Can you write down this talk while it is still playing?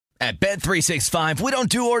At Bet365, we don't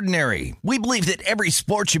do ordinary. We believe that every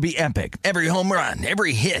sport should be epic. Every home run,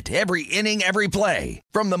 every hit, every inning, every play.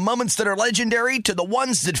 From the moments that are legendary to the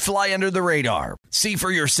ones that fly under the radar. See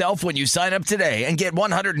for yourself when you sign up today and get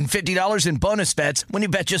 $150 in bonus bets when you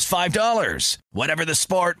bet just $5. Whatever the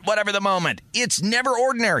sport, whatever the moment, it's never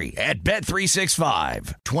ordinary at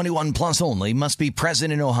Bet365. 21 plus only. Must be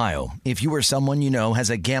present in Ohio. If you or someone you know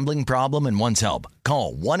has a gambling problem and wants help,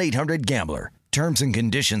 call 1-800-GAMBLER. Terms and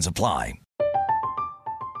conditions apply.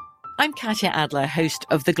 I'm Katya Adler, host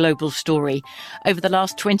of The Global Story. Over the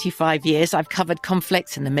last 25 years, I've covered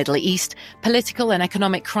conflicts in the Middle East, political and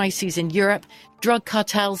economic crises in Europe, drug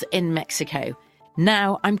cartels in Mexico.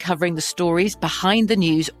 Now I'm covering the stories behind the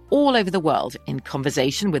news all over the world in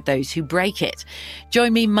conversation with those who break it.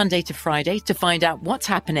 Join me Monday to Friday to find out what's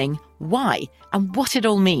happening, why, and what it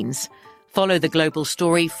all means. Follow The Global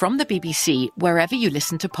Story from the BBC wherever you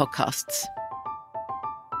listen to podcasts.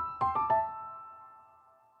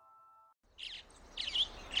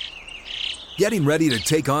 Getting ready to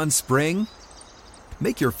take on spring?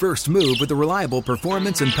 Make your first move with the reliable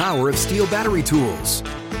performance and power of Steel battery tools.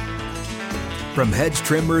 From hedge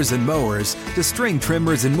trimmers and mowers to string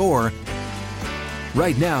trimmers and more,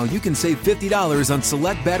 right now you can save $50 on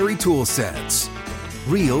select battery tool sets.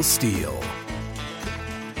 Real Steel.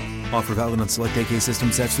 Offer valid on select AK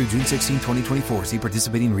system sets through June 16, 2024. See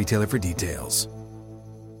participating retailer for details.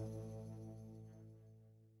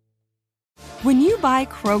 When you buy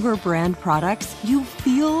Kroger brand products, you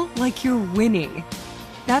feel like you're winning.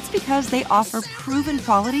 That's because they offer proven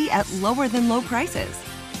quality at lower than low prices.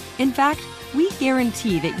 In fact, we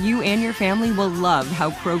guarantee that you and your family will love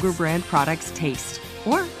how Kroger brand products taste,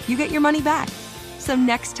 or you get your money back. So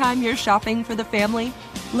next time you're shopping for the family,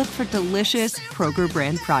 look for delicious Kroger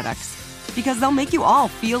brand products, because they'll make you all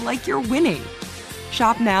feel like you're winning.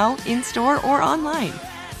 Shop now, in-store, or online.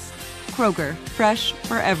 Kroger, fresh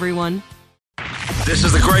for everyone. This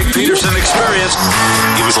is the Greg Peterson experience.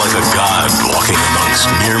 He was like a god walking amongst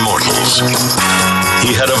mere mortals.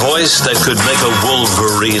 He had a voice that could make a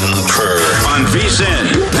wolverine purr. On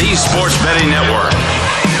VSiN, the Sports Betting Network.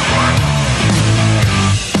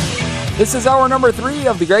 This is hour number 3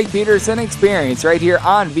 of the Greg Peterson experience right here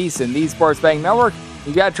on VSiN, the Sports Betting Network.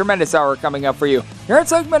 We've got a tremendous hour coming up for you. Here in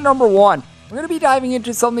segment number 1, we're going to be diving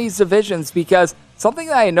into some of these divisions because something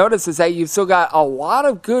that I noticed is that you've still got a lot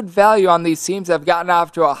of good value on these teams that have gotten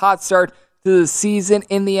off to a hot start to the season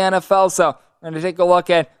in the NFL. So we're going to take a look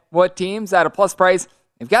at what teams at a plus price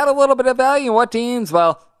have got a little bit of value and what teams,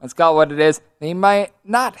 well, let's call it what it is, they might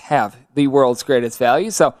not have the world's greatest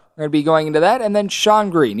value. So we're going to be going into that. And then Sean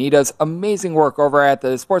Green, he does amazing work over at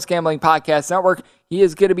the Sports Gambling Podcast Network. He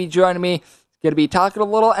is going to be joining me. Going to be talking a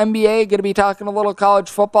little NBA, going to be talking a little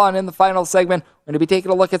college football, and in the final segment, we're going to be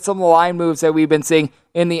taking a look at some of the line moves that we've been seeing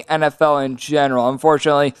in the NFL in general.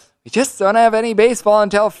 Unfortunately, we just don't have any baseball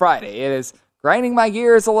until Friday. It is grinding my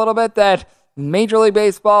gears a little bit that Major League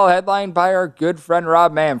Baseball, headlined by our good friend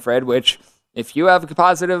Rob Manfred, which, if you have a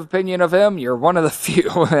positive opinion of him, you're one of the few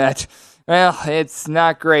that, well, it's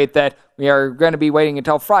not great that we are going to be waiting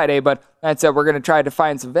until Friday, but that said, we're going to try to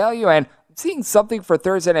find some value, and seeing something for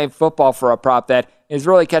Thursday Night Football for a prop that is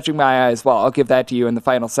really catching my eye as well. I'll give that to you in the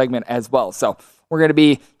final segment as well. So we're going to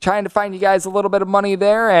be trying to find you guys a little bit of money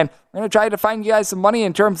there, and we're going to try to find you guys some money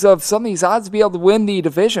in terms of some of these odds to be able to win the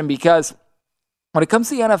division, because when it comes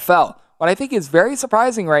to the NFL, what I think is very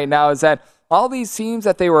surprising right now is that all these teams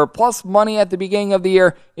that they were plus money at the beginning of the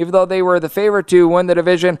year, even though they were the favorite to win the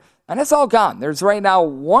division, and it's all gone. There's right now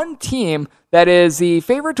one team that is the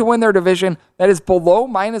favorite to win their division that is below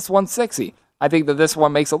minus 160. I think that this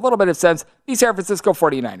one makes a little bit of sense. The San Francisco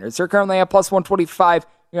 49ers, they're currently at plus 125.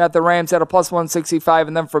 You got the Rams at a plus 165,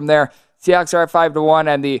 and then from there, Seahawks are at 5-1,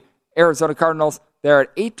 and the Arizona Cardinals, they're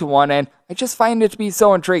at 8-1, and I just find it to be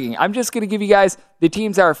so intriguing. I'm just going to give you guys the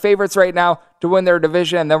teams that are favorites right now to win their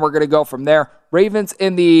division, and then we're going to go from there. Ravens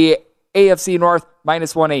in the AFC North,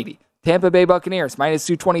 minus 180. Tampa Bay Buccaneers, minus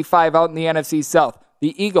 225 out in the NFC South.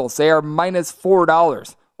 The Eagles, they are minus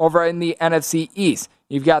 $4 over in the NFC East.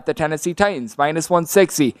 You've got the Tennessee Titans, minus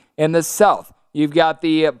 160 in the South. You've got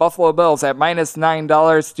the Buffalo Bills at minus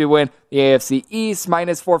 $9 to win the AFC East,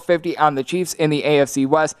 minus 450 on the Chiefs in the AFC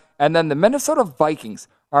West. And then the Minnesota Vikings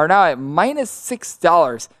are now at minus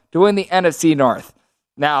 $6 to win the NFC North.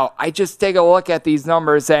 Now, I just take a look at these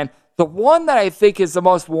numbers, and the one that I think is the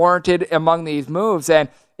most warranted among these moves, and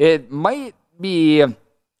it might be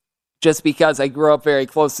just because I grew up very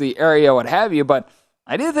close to the area, what have you, but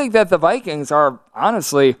I do think that the Vikings are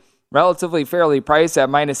honestly relatively fairly priced at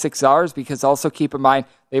minus $6, because also keep in mind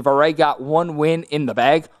they've already got one win in the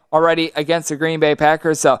bag already against the Green Bay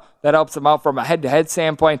Packers, so that helps them out from a head-to-head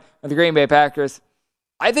standpoint. And the Green Bay Packers,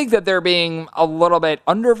 I think that they're being a little bit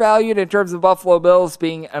undervalued in terms of Buffalo Bills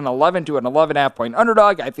being an 11 to an 11.5 point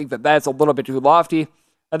underdog. I think that that's a little bit too lofty.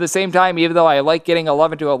 At the same time, even though I like getting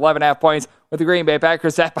 11 to 11.5 points with the Green Bay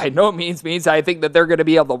Packers, that by no means means I think that they're going to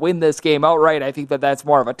be able to win this game outright. I think that that's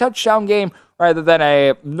more of a touchdown game rather than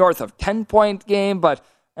a north of 10-point game. But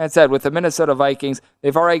as I said, with the Minnesota Vikings,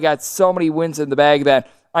 they've already got so many wins in the bag that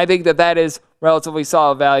I think that that is relatively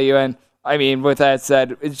solid value. And I mean, with that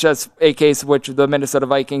said, it's just a case in which the Minnesota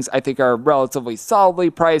Vikings, I think, are relatively solidly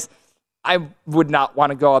priced. I would not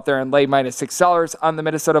want to go out there and lay minus $6 on the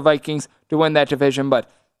Minnesota Vikings to win that division, but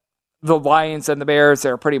the Lions and the Bears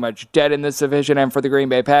are pretty much dead in this division, and for the Green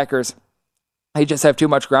Bay Packers, they just have too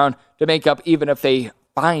much ground to make up, even if they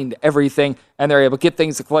find everything and they're able to get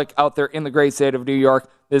things to click out there in the great state of New York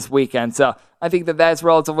this weekend. So I think that that's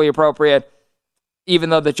relatively appropriate. Even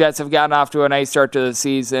though the Jets have gotten off to a nice start to the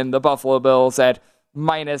season, the Buffalo Bills at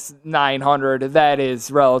minus 900, that is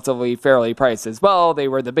relatively fairly priced as well. They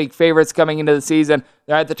were the big favorites coming into the season.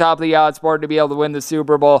 They're at the top of the odds board to be able to win the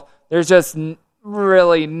Super Bowl. There's just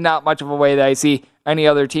really not much of a way that I see any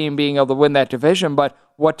other team being able to win that division. But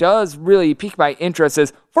what does really pique my interest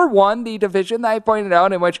is, for one, the division that I pointed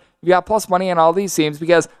out, in which you got plus money on all these teams,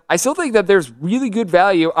 because I still think that there's really good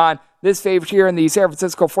value on this favorite here in the San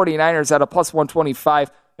Francisco 49ers at a plus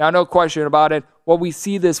 125. Now, no question about it, what we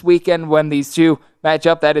see this weekend when these two match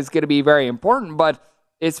up, that is going to be very important. But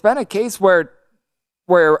it's been a case where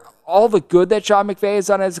all the good that Sean McVay has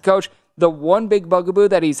done as a coach, the one big bugaboo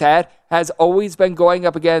that he's had has always been going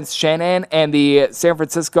up against Shanahan and the San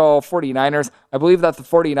Francisco 49ers. I believe that the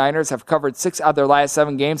 49ers have covered 6 out of their last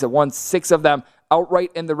 7 games and won 6 of them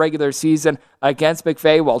outright in the regular season against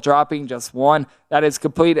McVay while dropping just 1. That is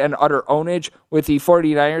complete and utter ownage, with the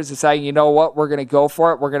 49ers deciding, you know what, we're going to go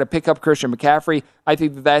for it. We're going to pick up Christian McCaffrey. I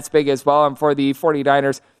think that that's big as well. And for the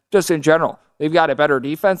 49ers, just in general, they've got a better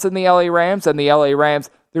defense than the LA Rams, and the LA Rams,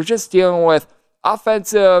 they're just dealing with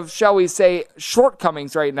offensive, shall we say,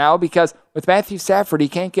 shortcomings right now, because with Matthew Stafford, he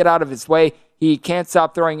can't get out of his way. He can't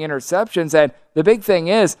stop throwing interceptions. And the big thing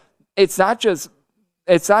is, it's not just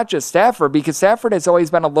Stafford, because Stafford has always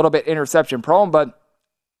been a little bit interception prone, but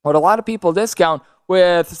what a lot of people discount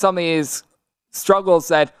with some of these struggles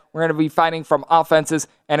that we're going to be finding from offenses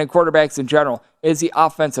and in quarterbacks in general is the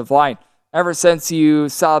offensive line. Ever since you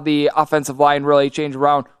saw the offensive line really change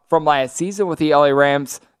around from last season with the LA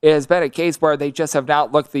Rams, it has been a case where they just have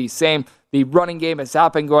not looked the same. The running game has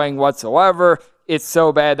not been going whatsoever. It's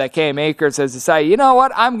so bad that Cam Akers has decided, you know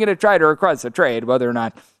what, I'm going to try to request a trade, whether or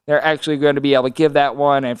not they're actually going to be able to give that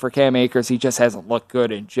one. And for Cam Akers, he just hasn't looked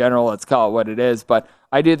good in general. Let's call it what it is. But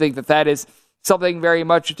I do think that that is something very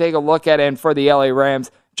much to take a look at. And for the LA Rams,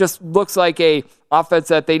 just looks like a offense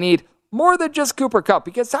that they need more than just Cooper Kupp,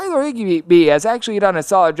 because Tyler Higbee has actually done a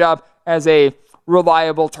solid job as a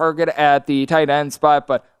reliable target at the tight end spot.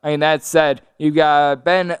 But I mean, that said, you got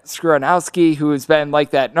Ben Skoronowski, who has been like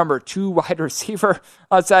that number 2 wide receiver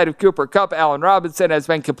outside of Cooper Kupp. Allen Robinson has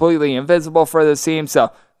been completely invisible for this team,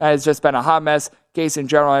 so that has just been a hot mess case in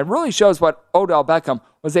general. And really shows what Odell Beckham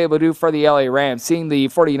was able to do for the LA Rams. Seeing the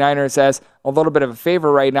 49ers as a little bit of a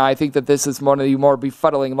favor right now, I think that this is one of the more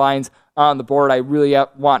befuddling lines on the board. I really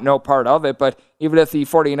want no part of it, but even if the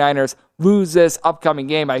 49ers lose this upcoming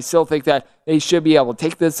game, I still think that they should be able to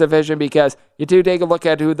take this division, because you do take a look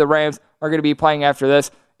at who the Rams are going to be playing after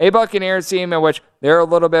this. A Buccaneers team in which they're a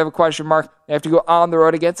little bit of a question mark. They have to go on the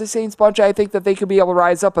road against the Saints bunch. I think that they could be able to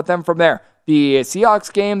rise up with them from there. The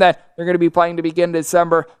Seahawks game that they're going to be playing to begin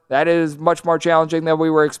December, that is much more challenging than we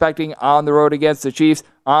were expecting. On the road against the Chiefs,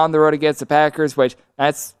 on the road against the Packers, which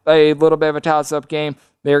that's a little bit of a toss-up game.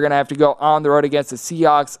 They're going to have to go on the road against the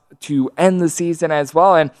Seahawks to end the season as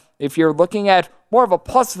well. And if you're looking at more of a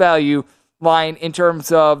plus value line in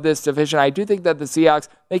terms of this division, I do think that the Seahawks,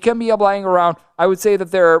 they can be able to hang around. I would say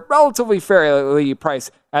that they're relatively fairly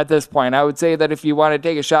priced at this point. I would say that if you want to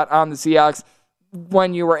take a shot on the Seahawks,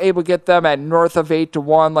 when you were able to get them at north of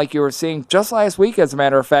 8-1, like you were seeing just last week, as a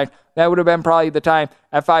matter of fact, that would have been probably the time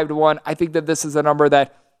at 5-1. I think that this is a number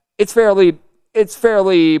that it's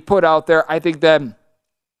fairly put out there. I think that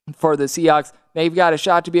for the Seahawks, they've got a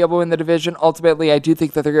shot to be able to win the division. Ultimately, I do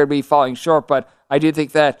think that they're going to be falling short, but I do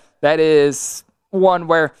think that that is one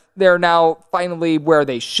where they're now finally where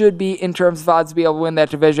they should be in terms of odds to be able to win that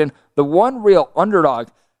division. The one real underdog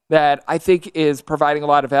that I think is providing a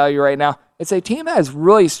lot of value right now, it's a team that has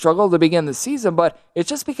really struggled to begin the season, but it's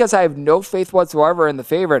just because I have no faith whatsoever in the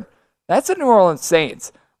favorite. That's the New Orleans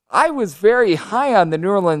Saints. I was very high on the New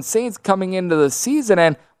Orleans Saints coming into the season,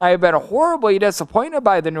 and I have been horribly disappointed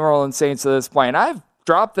by the New Orleans Saints at this point. I've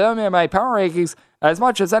dropped them in my power rankings as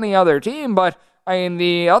much as any other team, but I mean,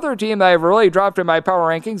 the other team that I've really dropped in my power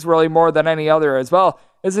rankings, really more than any other as well,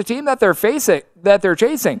 is the team that they're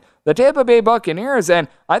chasing, the Tampa Bay Buccaneers, and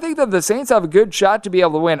I think that the Saints have a good shot to be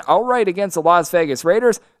able to win outright against the Las Vegas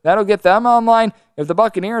Raiders. That'll get them online. If the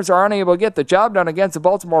Buccaneers are unable to get the job done against the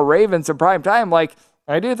Baltimore Ravens in prime time, like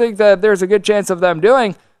I do think that there's a good chance of them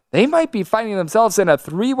doing, they might be finding themselves in a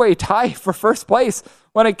three-way tie for first place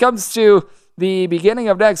when it comes to the beginning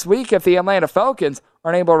of next week if the Atlanta Falcons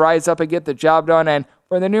aren't able to rise up and get the job done. And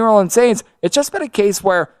for the New Orleans Saints, it's just been a case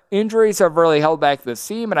where injuries have really held back this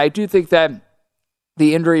team, and I do think that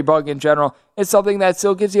the injury bug in general is something that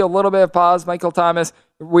still gives you a little bit of pause. Michael Thomas,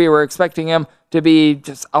 we were expecting him to be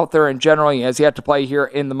just out there in general. He has yet to play here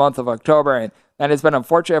in the month of October, and that has been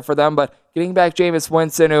unfortunate for them, but getting back Jameis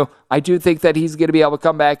Winston, who I do think that he's going to be able to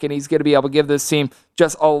come back and he's going to be able to give this team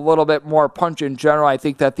just a little bit more punch in general. I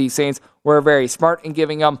think that the Saints were very smart in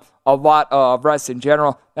giving them a lot of rest in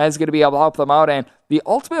general. That is going to be able to help them out, and the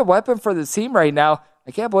ultimate weapon for this team right now,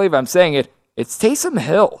 I can't believe I'm saying it, it's Taysom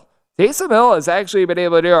Hill. Taysom Hill has actually been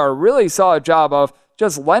able to do a really solid job of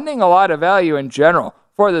just lending a lot of value in general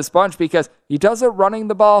for this bunch because he does it running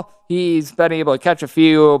the ball. He's been able to catch a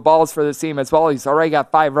few balls for this team as well. He's already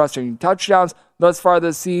got 5 rushing touchdowns thus far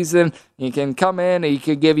this season. He can come in, he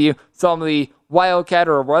could give you some of the wildcat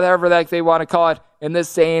or whatever that they want to call it in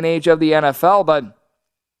this day and age of the NFL, but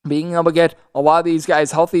being able to get a lot of these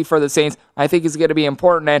guys healthy for the Saints, I think is going to be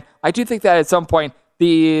important, and I do think that at some point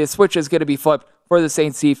the switch is going to be flipped for the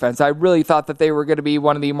Saints defense. I really thought that they were going to be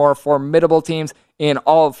one of the more formidable teams in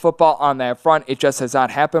all of football on that front. It just has not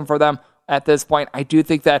happened for them at this point. I do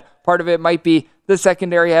think that part of it might be the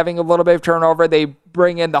secondary having a little bit of turnover. They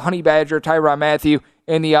bring in the Honey Badger, Tyrann Mathieu,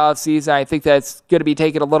 in the offseason. I think that's going to be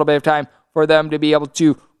taking a little bit of time for them to be able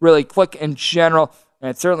to really click in general. And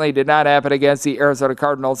it certainly did not happen against the Arizona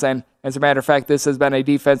Cardinals. And as a matter of fact, this has been a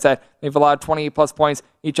defense that they've allowed 28-plus points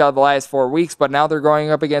each of the last 4 weeks. But now they're going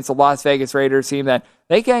up against the Las Vegas Raiders team that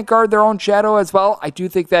they can't guard their own shadow as well. I do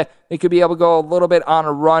think that they could be able to go a little bit on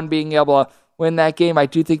a run, being able to win that game. I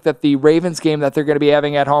do think that the Ravens game that they're going to be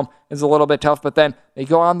having at home is a little bit tough. But then they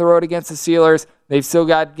go on the road against the Steelers. They've still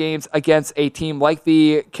got games against a team like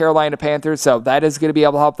the Carolina Panthers. So that is going to be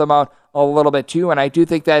able to help them out a little bit too. And I do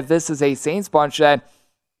think that this is a Saints bunch that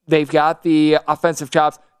they've got the offensive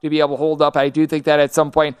chops to be able to hold up. I do think that at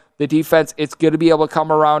some point, the defense, it's going to be able to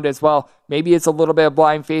come around as well. Maybe it's a little bit of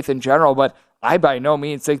blind faith in general, but I by no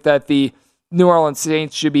means think that the New Orleans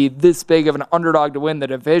Saints should be this big of an underdog to win the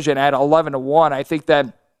division at 11-1. I think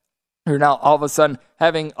that you're now all of a sudden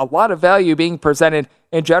having a lot of value being presented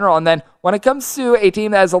in general. And then when it comes to a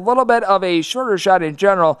team that has a little bit of a shorter shot in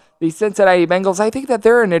general, the Cincinnati Bengals, I think that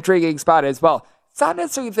they're an intriguing spot as well. It's not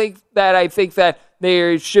necessarily I think that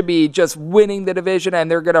they should be just winning the division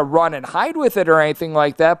and they're going to run and hide with it or anything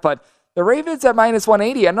like that, but the Ravens at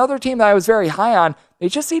 -180, another team that I was very high on, they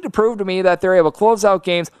just need to prove to me that they're able to close out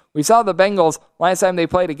games. We saw the Bengals last time they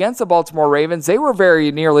played against the Baltimore Ravens. They were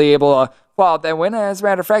very nearly able to claw out that win, and as a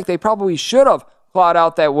matter of fact, they probably should have clawed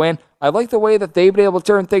out that win. I like the way that they've been able to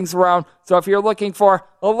turn things around, so if you're looking for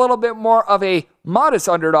a little bit more of a modest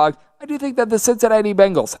underdog, I do think that the Cincinnati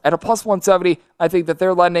Bengals at a +170, I think that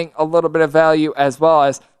they're lending a little bit of value as well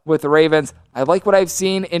as with the Ravens. I like what I've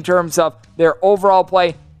seen in terms of their overall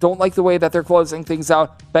play. Don't like the way that they're closing things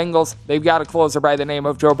out. Bengals, they've got a closer by the name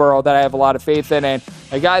of Joe Burrow that I have a lot of faith in, and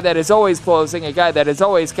a guy that is always closing, a guy that is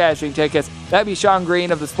always cashing tickets. That'd be Sean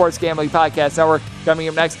Green of the Sports Gambling Podcast Network. Coming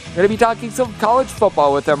up next, we're going to be talking some college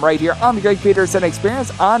football with him right here on the Greg Peterson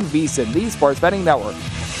Experience on VSiN, the Sports Betting Network.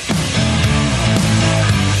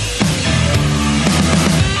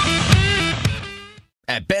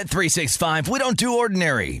 At Bet365, we don't do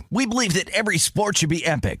ordinary. We believe that every sport should be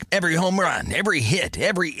epic. Every home run, every hit,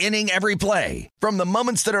 every inning, every play. From the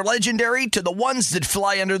moments that are legendary to the ones that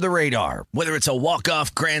fly under the radar. Whether it's a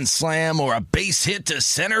walk-off grand slam or a base hit to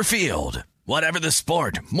center field. Whatever the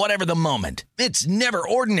sport, whatever the moment. It's never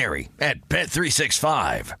ordinary at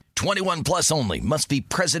Bet365. 21 plus only. Must be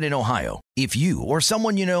present in Ohio. If you or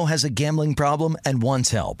someone you know has a gambling problem and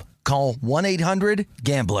wants help, call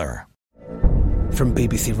 1-800-GAMBLER. From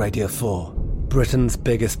BBC Radio 4, Britain's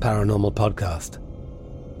biggest paranormal podcast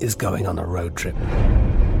is going on a road trip.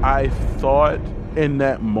 I thought in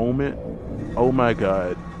that moment, oh my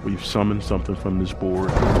God, we've summoned something from this board.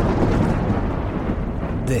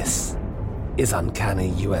 This is Uncanny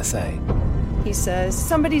USA. He says,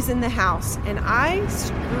 somebody's in the house, and I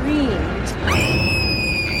screamed.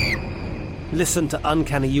 Listen to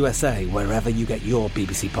Uncanny USA wherever you get your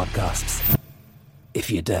BBC podcasts,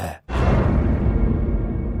 if you dare.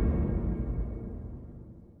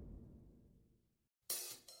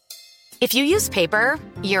 If you use paper,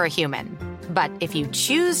 you're a human. But if you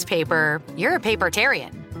choose paper, you're a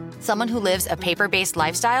papertarian. Someone who lives a paper-based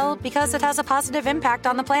lifestyle because it has a positive impact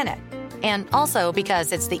on the planet. And also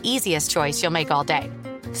because it's the easiest choice you'll make all day.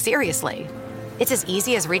 Seriously. It's as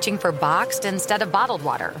easy as reaching for boxed instead of bottled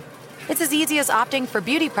water. It's as easy as opting for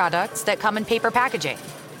beauty products that come in paper packaging.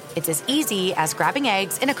 It's as easy as grabbing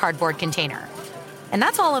eggs in a cardboard container. And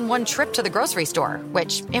that's all in one trip to the grocery store,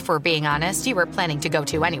 which, if we're being honest, you were planning to go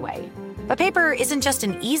to anyway. But paper isn't just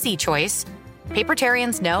an easy choice.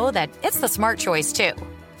 Papertarians know that it's the smart choice, too.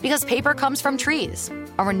 Because paper comes from trees,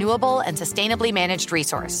 a renewable and sustainably managed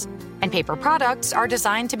resource. And paper products are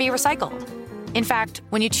designed to be recycled. In fact,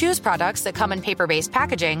 when you choose products that come in paper-based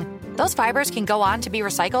packaging, those fibers can go on to be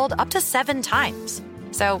recycled up to 7 times.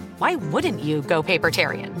 So why wouldn't you go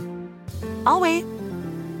papertarian? I'll wait.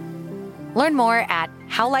 Learn more at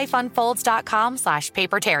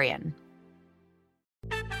howlifeunfolds.com/papertarian.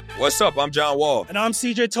 What's up? I'm John Wall. And I'm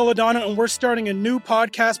CJ Toledano, and we're starting a new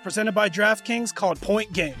podcast presented by DraftKings called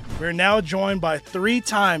Point Game. We're now joined by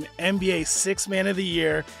 3-time NBA Sixth Man of the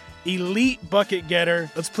Year, elite bucket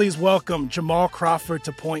getter. Let's please welcome Jamal Crawford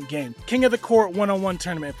to Point Game. King of the Court one-on-one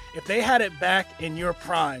tournament. If they had it back in your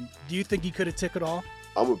prime, do you think you could have took it all?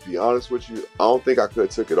 I'm going to be honest with you. I don't think I could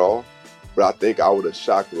have took it all, but I think I would have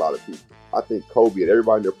shocked a lot of people. I think Kobe and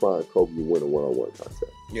everybody in their prime, Kobe would win a one-on-one contest.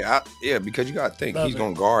 Yeah, because you got to think, he's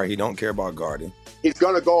going to guard. He don't care about guarding. He's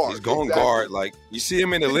going to guard. He's going to guard. Like, you see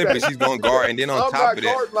him in the Olympics, he's going to guard. And then on top of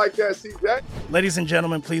that. Like that, see that? Ladies and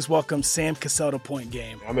gentlemen, please welcome Sam Cassell to Point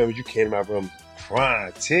Game. I remember you came out from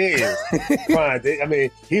prime 10. I mean,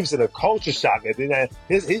 he was in a culture shock. And then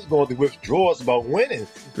he's going through withdrawals about winning.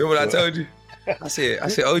 Remember what I told you? I said,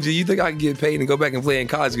 OG, you think I can get paid and go back and play in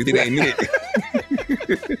college because it ain't it?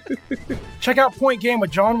 Check out Point Game with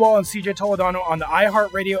John Wall and CJ Toledano on the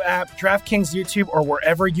iHeartRadio app, DraftKings YouTube, or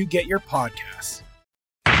wherever you get your podcasts.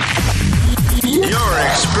 You're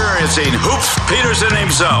experiencing Hoops Peterson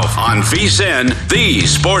himself on VSiN, the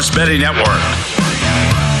Sports Betting Network.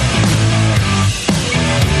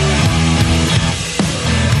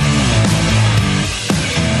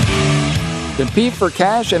 Compete for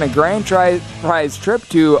cash and a grand prize trip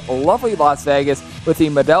to lovely Las Vegas with the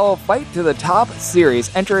Modelo Fight to the Top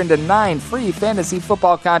series. Enter into 9 free fantasy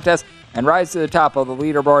football contests and rise to the top of the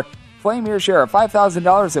leaderboard. Claim your share of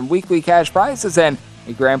 $5,000 in weekly cash prizes and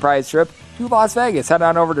a grand prize trip to Las Vegas. Head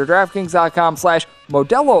on over to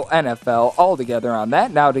DraftKings.com/Modelo NFL. All together on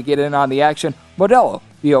that. Now to get in on the action, Modelo,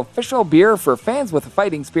 the official beer for fans with a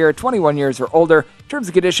fighting spirit, 21 years or older. Terms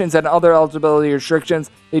and conditions and other eligibility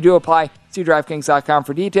restrictions, they do apply. See DraftKings.com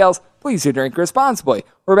for details. Please do drink responsibly.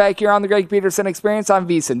 We're back here on the Greg Peterson Experience on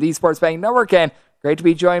VSiN, the Sports Betting Network, and great to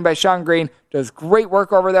be joined by Sean Green. Does great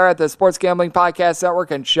work over there at the Sports Gambling Podcast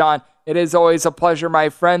Network. And Sean, it is always a pleasure, my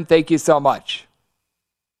friend. Thank you so much.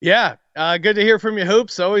 Yeah, good to hear from you,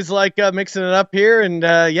 Hoops. Always like mixing it up here, and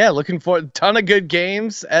looking for a ton of good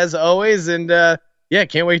games as always, and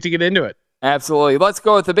can't wait to get into it. Absolutely. Let's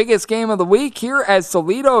go with the biggest game of the week here as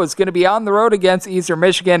Toledo is going to be on the road against Eastern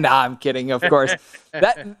Michigan. Nah, I'm kidding, of course.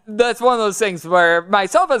 That's one of those things where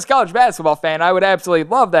myself as a college basketball fan, I would absolutely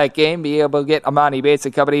love that game, be able to get Amani Bates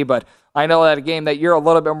and company, but I know that a game that you're a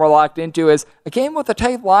little bit more locked into is a game with a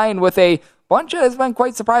tight line with a bunch that has been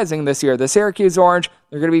quite surprising this year. The Syracuse Orange,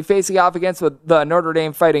 they're going to be facing off against the Notre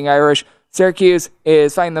Dame Fighting Irish. Syracuse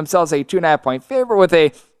is finding themselves a 2.5-point favorite with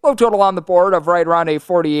a low total on the board of right around a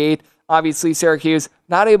 48. Obviously, Syracuse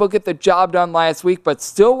not able to get the job done last week, but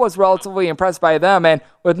still was relatively impressed by them. And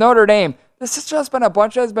with Notre Dame, this has just been a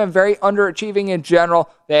bunch that has been very underachieving in general.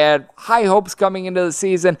 They had high hopes coming into the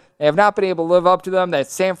season. They have not been able to live up to them.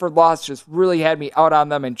 That Stanford loss just really had me out on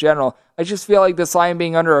them in general. I just feel like this line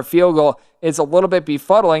being under a field goal is a little bit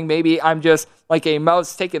befuddling. Maybe I'm just like a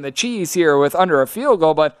mouse taking the cheese here with under a field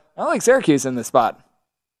goal, but I like Syracuse in this spot.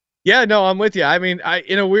 Yeah, no, I'm with you. I mean,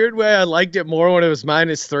 in a weird way, I liked it more when it was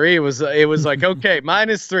 -3. It was like, okay,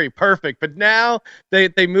 -3, perfect. But now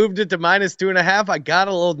they moved it to -2.5. I got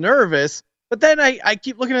a little nervous, but then I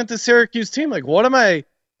keep looking at the Syracuse team like, what am I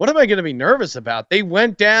going to be nervous about? They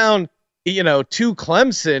went down, to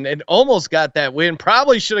Clemson and almost got that win.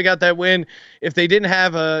 Probably should have got that win if they didn't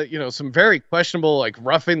have some very questionable like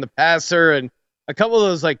roughing the passer and a couple of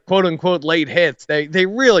those like quote unquote late hits. They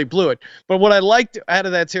really blew it. But what I liked out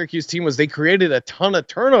of that Syracuse team was they created a ton of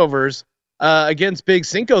turnovers against Big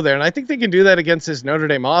Cinco there. And I think they can do that against this Notre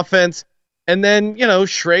Dame offense. And then,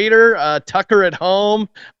 Schrader, Tucker at home.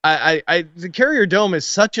 The Carrier Dome is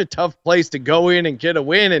such a tough place to go in and get a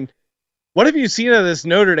win. And what have you seen of this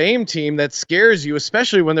Notre Dame team that scares you,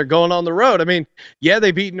 especially when they're going on the road? I mean, yeah,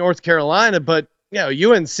 they beat North Carolina, but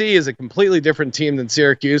UNC is a completely different team than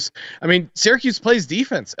Syracuse. I mean, Syracuse plays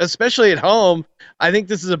defense, especially at home. I think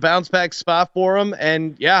this is a bounce back spot for them.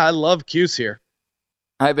 And yeah, I love Cuse here.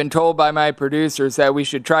 I've been told by my producers that we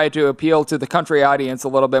should try to appeal to the country audience a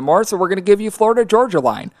little bit more. So we're going to give you Florida-Georgia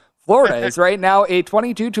line. Florida is right now a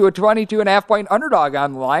 22 to a 22.5 point underdog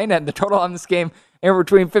on the line. And the total on this game in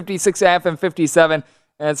between 56.5 and 57.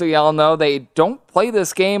 And so you all know they don't play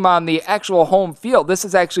this game on the actual home field. This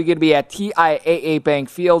is actually going to be at TIAA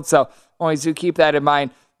Bank Field, so always do keep that in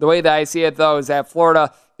mind. The way that I see it, though, is that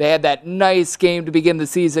Florida, they had that nice game to begin the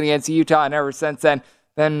season against Utah, and ever since then,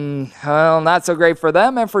 well, not so great for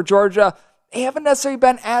them. And for Georgia, they haven't necessarily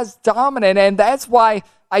been as dominant, and that's why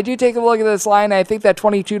I do take a look at this line. I think that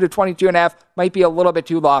 22 to 22.5 might be a little bit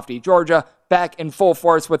too lofty. Georgia back in full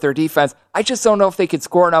force with their defense. I just don't know if they could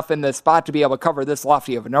score enough in this spot to be able to cover this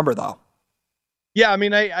lofty of a number, though. Yeah, I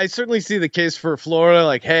mean, I certainly see the case for Florida.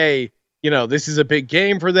 Like, hey, this is a big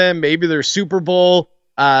game for them. Maybe they're Super Bowl.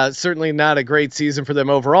 Certainly not a great season for them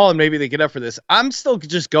overall, and maybe they get up for this. I'm still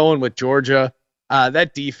just going with Georgia.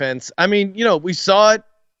 That defense. I mean, we saw it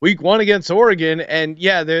Week 1 against Oregon, and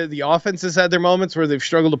yeah, the offense has had their moments where they've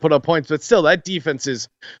struggled to put up points, but still, that defense is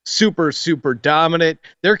super, super dominant.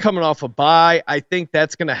 They're coming off a bye. I think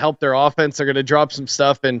that's going to help their offense. They're going to drop some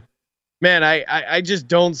stuff, and man, I just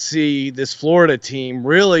don't see this Florida team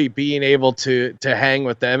really being able to hang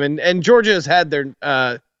with them. And Georgia has had their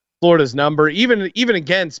Florida's number, even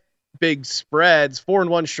against big spreads,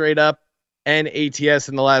 4-1 straight up, and ATS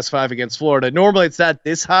in the last 5 against Florida. Normally, it's not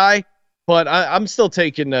this high. But I'm still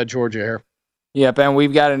taking Georgia here. Yep, and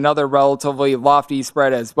we've got another relatively lofty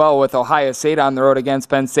spread as well with Ohio State on the road against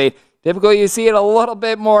Penn State. Typically, you see it a little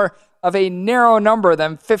bit more of a narrow number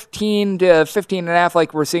than 15 to 15.5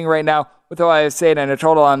 like we're seeing right now with Ohio State, and a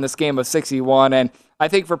total on this game of 61. And I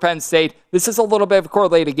think for Penn State, this is a little bit of a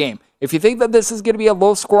correlated game. If you think that this is going to be a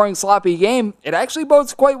low-scoring, sloppy game, it actually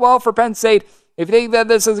bodes quite well for Penn State. If you think that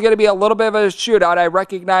this is going to be a little bit of a shootout, I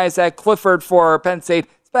recognize that Clifford for Penn State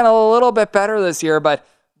been a little bit better this year, but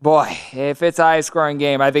boy, if it's a high-scoring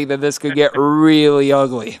game, I think that this could get really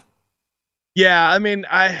ugly. Yeah, I mean,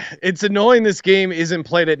 it's annoying this game isn't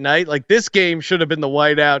played at night. Like, this game should have been the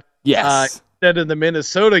whiteout instead of the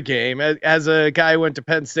Minnesota game. As a guy who went to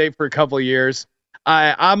Penn State for a couple of years,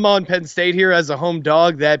 I'm on Penn State here as a home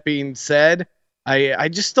dog. That being said, I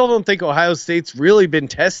just still don't think Ohio State's really been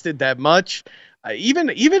tested that much. Even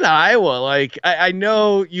Iowa, like I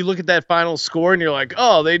know you look at that final score and you're like,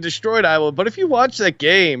 oh, they destroyed Iowa. But if you watch that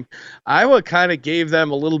game, Iowa kind of gave them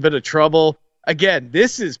a little bit of trouble. Again,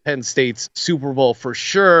 this is Penn State's Super Bowl for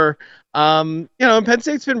sure. Penn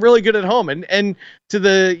State's been really good at home. And to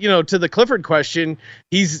the Clifford question,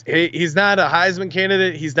 he's not a Heisman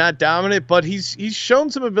candidate. He's not dominant, but he's shown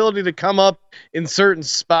some ability to come up in certain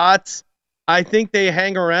spots. I think they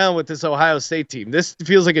hang around with this Ohio State team. This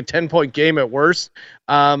feels like a 10-point game at worst.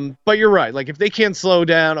 But you're right. Like, if they can't slow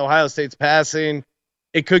down Ohio State's passing,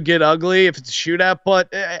 it could get ugly if it's a shootout. But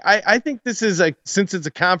I think this is since it's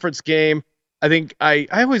a conference game, I think I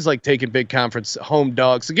always like taking big conference home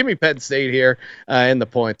dogs. So give me Penn State here and the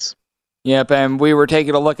points. Yep, and we were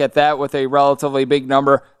taking a look at that with a relatively big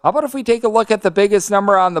number. How about if we take a look at the biggest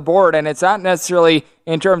number on the board, and it's not necessarily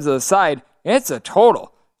in terms of the side, it's a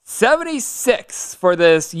total. 76 for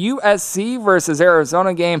this USC versus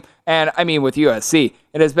Arizona game. And I mean, with USC,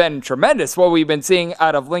 it has been tremendous what we've been seeing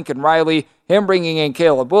out of Lincoln Riley, him bringing in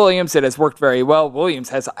Caleb Williams. It has worked very well. Williams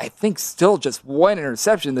has, I think, still just 1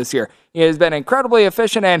 interception this year. He has been incredibly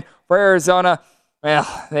efficient. And for Arizona,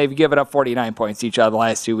 well, they've given up 49 points each of the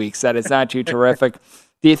last 2 weeks. That is not too terrific.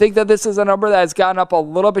 Do you think that this is a number that has gotten up a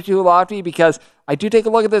little bit too lofty? Because I do take a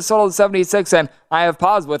look at this total of 76, and I have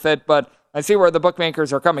paused with it, but I see where the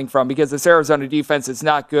bookmakers are coming from because this Arizona defense is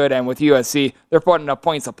not good, and with USC, they're putting up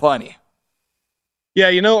points aplenty. Yeah,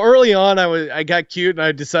 early on, I got cute and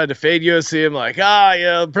I decided to fade USC. I'm like,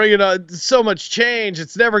 bring it on. So much change,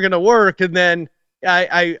 it's never going to work. And then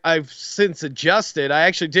I've since adjusted. I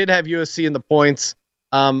actually did have USC in the points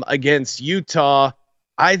against Utah.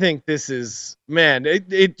 I think this is, man,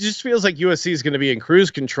 it just feels like USC is going to be in cruise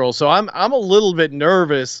control. So I'm a little bit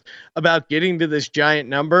nervous about getting to this giant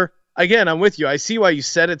number. Again, I'm with you. I see why you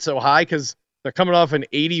set it so high because they're coming off an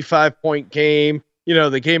 85-point game.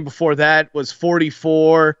 The game before that was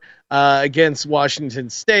 44 against Washington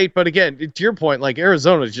State. But again, to your point, like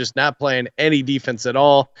Arizona is just not playing any defense at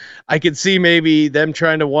all. I could see maybe them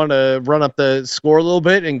trying to want to run up the score a little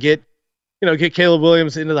bit and get Caleb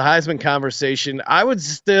Williams into the Heisman conversation. I would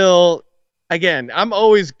still, again, I'm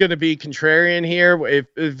always going to be contrarian here. If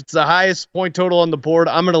it's the highest point total on the board,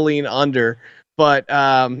 I'm going to lean under. But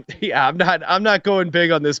I'm not going big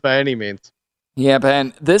on this by any means. Yeah,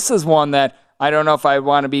 Ben, this is one that I don't know if I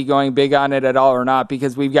want to be going big on it at all or not,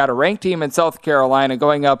 because we've got a ranked team in South Carolina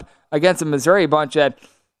going up against a Missouri bunch that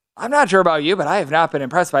I'm not sure about you, but I have not been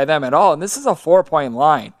impressed by them at all. And this is a 4-point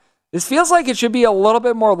line. This feels like it should be a little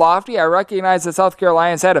bit more lofty. I recognize that South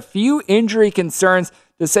Carolina's had a few injury concerns,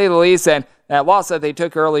 to say the least, and that loss that they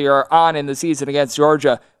took earlier on in the season against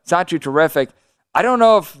Georgia, it's not too terrific. I don't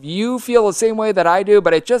know if you feel the same way that I do,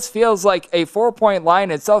 but it just feels like a 4-point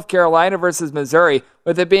line in South Carolina versus Missouri,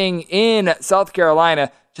 with it being in South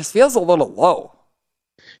Carolina, just feels a little low.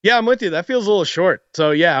 Yeah, I'm with you. That feels a little short.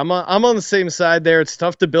 So, yeah, I'm on the same side there. It's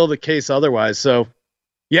tough to build a case otherwise. So,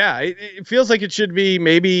 yeah, it feels like it should be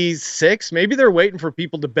maybe 6. Maybe they're waiting for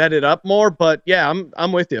people to bet it up more. But, yeah,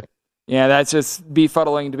 I'm with you. Yeah, that's just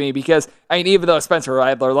befuddling to me because, I mean, even though Spencer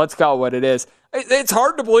Rattler, let's call it what it is, it's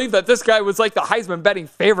hard to believe that this guy was like the Heisman betting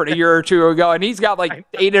favorite a year or two ago, and he's got like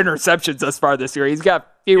 8 interceptions thus far this year. He's got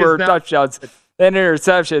fewer touchdowns than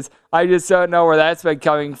interceptions. I just don't know where that's been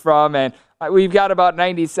coming from, and we've got about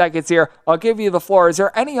 90 seconds here. I'll give you the floor. Is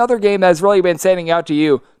there any other game that's really been standing out to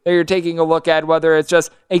you that you're taking a look at, whether it's just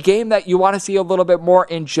a game that you want to see a little bit more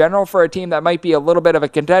in general for a team that might be a little bit of a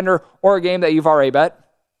contender, or a game that you've already bet?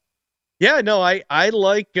 Yeah, no, I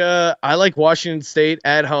like Washington State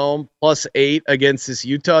at home +8 against this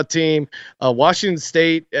Utah team. Washington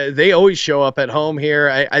State, they always show up at home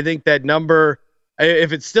here. I think that number,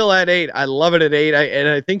 if it's still at 8, I love it at 8. And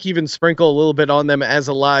I think even sprinkle a little bit on them as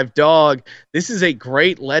a live dog. This is a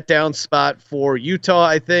great letdown spot for Utah,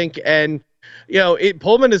 I think. And, you know,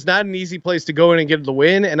 Pullman is not an easy place to go in and get the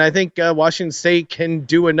win. And I think Washington State can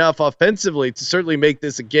do enough offensively to certainly make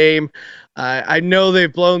this a game. I know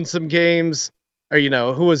they've blown some games, or, you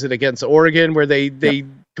know, who was it against Oregon where they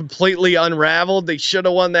completely unraveled? They should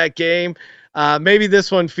have won that game. Maybe this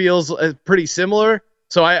one feels pretty similar.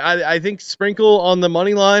 So I think sprinkle on the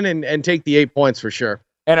money line and take the 8 points for sure.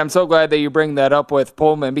 And I'm so glad that you bring that up with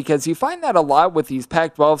Pullman, because you find that a lot with these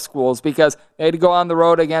Pac-12 schools, because they had to go on the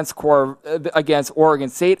road against Oregon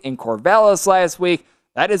State in Corvallis last week.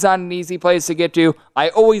 That is not an easy place to get to. I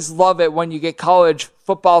always love it when you get college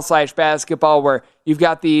football/basketball where you've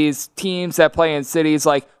got these teams that play in cities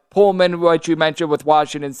like Pullman, what you mentioned with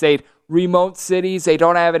Washington State, remote cities. They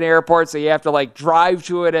don't have an airport, so you have to like drive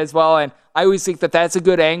to it as well. And I always think that that's a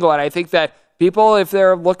good angle. And I think that people, if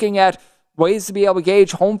they're looking at ways to be able to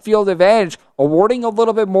gauge home field advantage, awarding a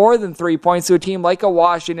little bit more than 3 points to a team like a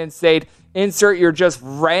Washington State, insert your just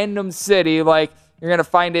random city, like you're going to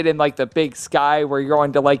find it in like the Big Sky where you're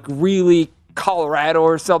going to like really Colorado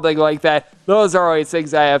or something like that. Those are always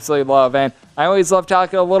things I absolutely love. And I always love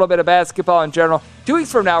talking a little bit of basketball in general. 2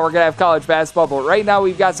 weeks from now, we're going to have college basketball, but right now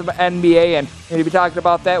we've got some NBA, and we're going to be talking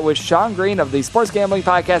about that with Sean Green of the Sports Gambling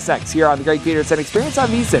Podcast next here on the Greg Peterson Experience on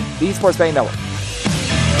VSiN, the Sports Betting Network.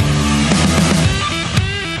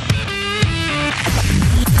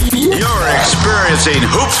 You're experiencing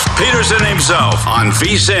Hoops Peterson himself on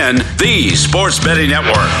VSiN, the Sports Betting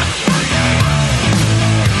Network.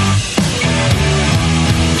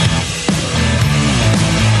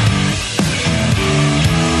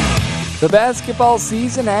 The basketball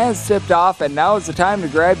season has tipped off, and now is the time to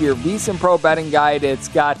grab your VSiN Pro Betting Guide. It's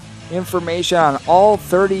got information on all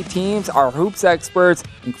 30 teams. Our hoops experts,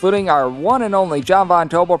 including our one and only John Von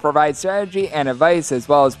Tobel, provide strategy and advice, as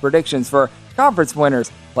well as predictions for conference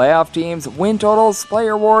winners, playoff teams, win totals,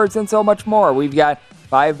 player awards, and so much more. We've got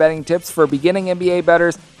 5 betting tips for beginning NBA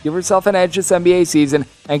bettors. Give yourself an edge this NBA season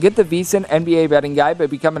and get the VSiN NBA Betting Guide by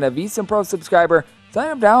becoming a VSiN Pro subscriber. Sign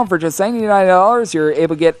up now for just $99. You're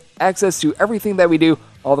able to get access to everything that we do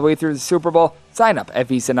all the way through the Super Bowl. Sign up at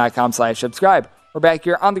VSiN.com/subscribe. We're back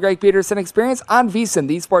here on the Greg Peterson Experience on VSiN,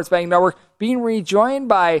 the Sports Betting Network, being rejoined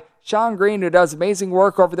by Sean Green, who does amazing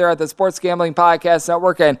work over there at the Sports Gambling Podcast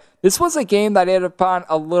Network. And this was a game that I hit upon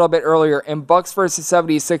a little bit earlier in Bucks versus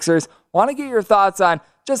 76ers. Want to get your thoughts on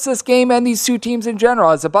just this game and these two teams in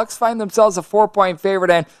general, as the Bucks find themselves a 4-point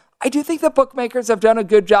favorite. And I do think the bookmakers have done a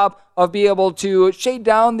good job of being able to shade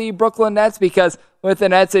down the Brooklyn Nets, because with the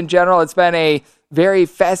Nets in general, it's been a very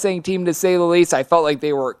fascinating team to say the least. I felt like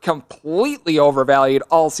they were completely overvalued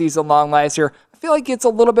all season long last year. I feel like it's a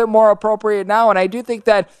little bit more appropriate now, and I do think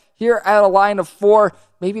that here at a line of 4,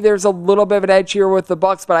 maybe there's a little bit of an edge here with the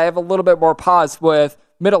Bucks, but I have a little bit more pause with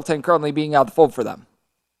Middleton currently being out the fold for them.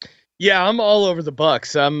 Yeah, I'm all over the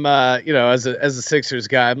Bucks. I'm, as a Sixers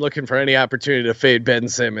guy, I'm looking for any opportunity to fade Ben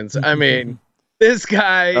Simmons. I mean, this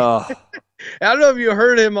guy. I don't know if you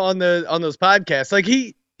heard him on those podcasts. Like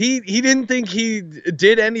he didn't think he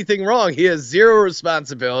did anything wrong. He has zero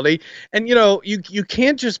responsibility, and you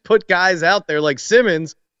can't just put guys out there like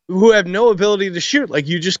Simmons who have no ability to shoot. Like,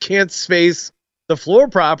 you just can't space the floor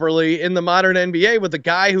properly in the modern NBA with a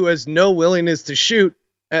guy who has no willingness to shoot.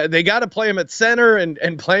 They got to play him at center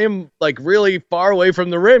and play him like really far away from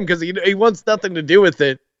the rim because he wants nothing to do with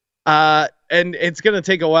it. And it's going to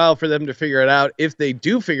take a while for them to figure it out if they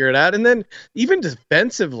do figure it out. And then even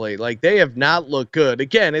defensively, like they have not looked good.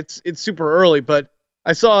 Again, it's super early, but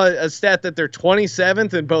I saw a stat that they're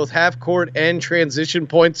 27th in both half court and transition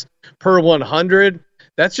points per 100.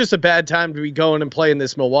 That's just a bad time to be going and playing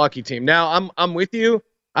this Milwaukee team. Now I'm with you.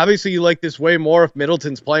 Obviously you like this way more if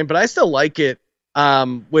Middleton's playing, but I still like it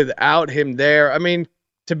without him there. I mean,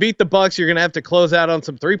 to beat the Bucks, you're going to have to close out on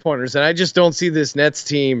some 3-pointers, and I just don't see this Nets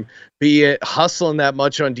team be hustling that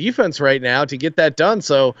much on defense right now to get that done.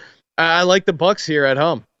 So I like the Bucks here at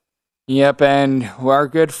home. Yep, and our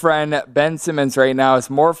good friend Ben Simmons right now is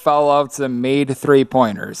more foul-outs than made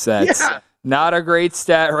 3-pointers. That's not a great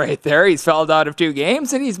stat right there. He's fouled out of 2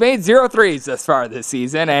 games, and he's made 0 threes thus far this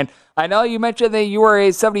season. And I know you mentioned that you were a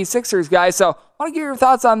 76ers guy, so I want to get your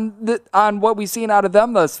thoughts on what we've seen out of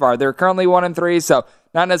them thus far. They're currently 1-3, so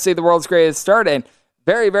not necessarily the world's greatest start, and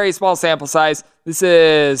very, very small sample size. This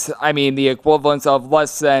is, the equivalent of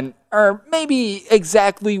less than, or maybe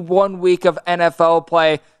exactly 1 week of NFL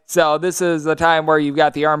play. So this is the time where you've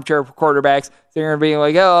got the armchair quarterbacks. They're going to be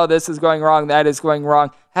like, oh, this is going wrong, that is going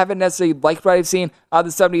wrong. Haven't necessarily liked what I've seen out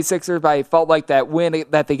of the 76ers, but I felt like that win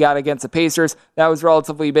that they got against the Pacers, that was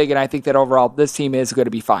relatively big, and I think that overall this team is going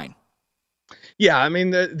to be fine. Yeah,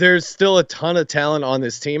 there's still a ton of talent on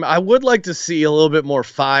this team. I would like to see a little bit more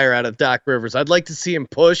fire out of Doc Rivers. I'd like to see him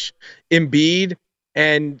push Embiid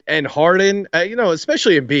and Harden,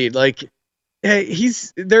 especially Embiid. Like,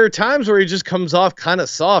 there are times where he just comes off kind of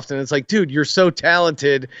soft, and it's like, dude, you're so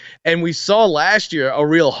talented. And we saw last year a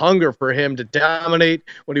real hunger for him to dominate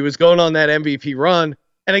when he was going on that MVP run.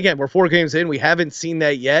 And again, we're 4 games in. We haven't seen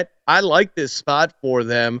that yet. I like this spot for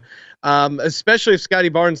them, especially if Scotty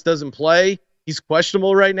Barnes doesn't play. He's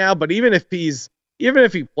questionable right now, but even if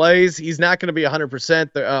he plays, he's not going to be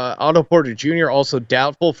 100%. Otto Porter Jr. also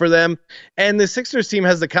doubtful for them. And the Sixers team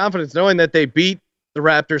has the confidence knowing that they beat the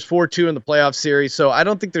Raptors 4-2 in the playoff series. So I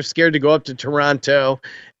don't think they're scared to go up to Toronto.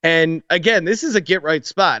 And again, this is a get right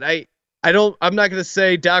spot. I'm not going to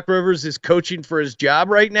say Doc Rivers is coaching for his job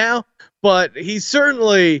right now, but he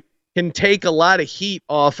certainly can take a lot of heat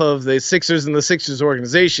off of the Sixers and the Sixers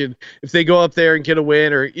organization if they go up there and get a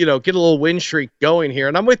win or, get a little win streak going here.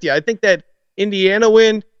 And I'm with you. I think that Indiana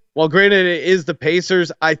win, while granted it is the Pacers,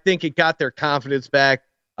 I think it got their confidence back,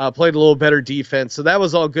 played a little better defense. So that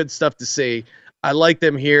was all good stuff to see. I like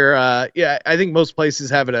them here. I think most places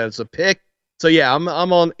have it as a pick. So yeah, I'm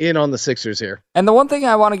on the Sixers here. And the one thing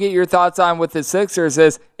I want to get your thoughts on with the Sixers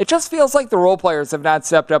is it just feels like the role players have not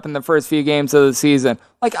stepped up in the first few games of the season.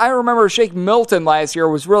 Like I remember Shake Milton last year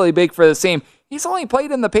was really big for the team. He's only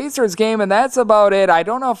played in the Pacers game, and that's about it. I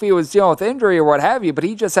don't know if he was dealing with injury or what have you, but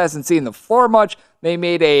he just hasn't seen the floor much. They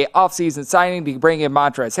made a offseason signing to bring in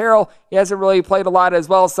Montrezl Harrell. He hasn't really played a lot as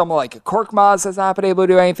well. Someone like Korkmaz has not been able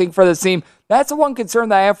to do anything for the team. That's the one concern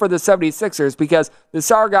that I have for the 76ers because the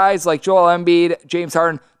star guys like Joel Embiid, James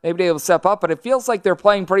Harden, they've been able to step up, but it feels like they're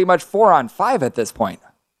playing pretty much 4-on-5 at this point.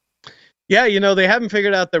 Yeah, they haven't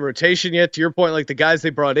figured out the rotation yet. To your point, like the guys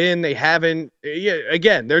they brought in, they haven't. Yeah,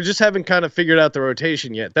 again, they just haven't kind of figured out the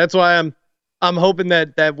rotation yet. That's why I'm hoping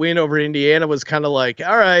that win over Indiana was kind of like,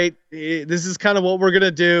 all right, this is kind of what we're gonna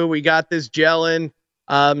do. We got this gelling.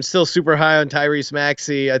 I'm still super high on Tyrese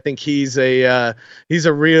Maxey. I think he's a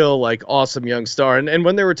real like awesome young star. And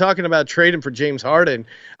when they were talking about trading for James Harden,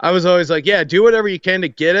 I was always like, yeah, do whatever you can to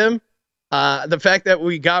get him. The fact that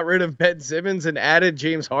we got rid of Ben Simmons and added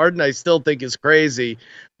James Harden, I still think is crazy.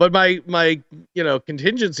 But my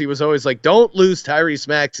contingency was always like, don't lose Tyrese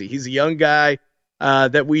Maxey. He's a young guy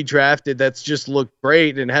that we drafted that's just looked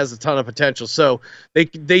great and has a ton of potential. So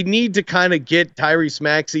they need to kind of get Tyrese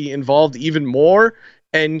Maxey involved even more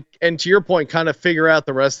and to your point, kind of figure out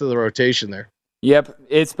the rest of the rotation there. Yep,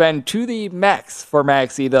 it's been to the max for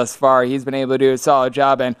Maxey thus far. He's been able to do a solid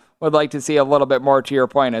job and would like to see a little bit more to your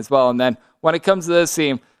point as well. And then when it comes to this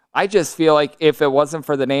team, I just feel like if it wasn't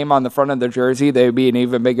for the name on the front of the jersey, they would be an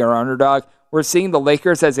even bigger underdog. We're seeing the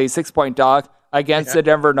Lakers as a 6-point dog against the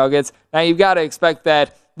Denver Nuggets. Now you've got to expect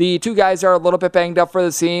that the two guys are a little bit banged up for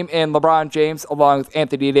the team, and LeBron James along with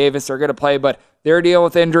Anthony Davis are going to play, but they're dealing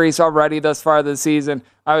with injuries already thus far this season.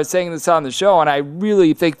 I was saying this on the show, and I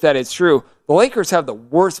really think that it's true. The Lakers have the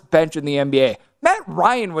worst bench in the NBA. Matt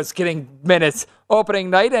Ryan was getting minutes opening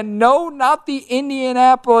night, and no, not the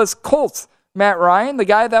Indianapolis Colts. Matt Ryan, the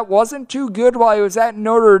guy that wasn't too good while he was at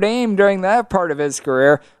Notre Dame during that part of his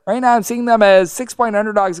career. Right now I'm seeing them as 6-point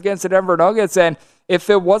underdogs against the Denver Nuggets, and if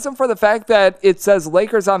it wasn't for the fact that it says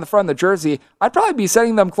Lakers on the front of the jersey, I'd probably be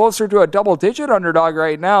setting them closer to a double-digit underdog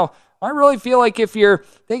right now. I really feel like if you're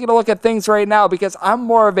taking a look at things right now, because I'm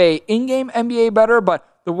more of a in-game NBA bettor, but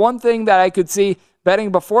the one thing that I could see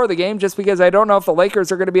betting before the game, just because I don't know if the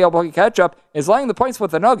Lakers are going to be able to catch up, is laying the points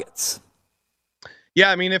with the Nuggets. Yeah,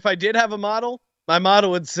 I mean, if I did have a model, my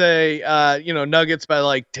model would say, Nuggets by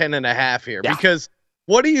like 10.5 here. Yeah. Because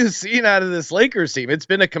what are you seeing out of this Lakers team? It's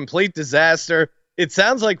been a complete disaster. It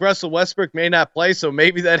sounds like Russell Westbrook may not play, so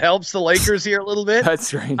maybe that helps the Lakers here a little bit. That's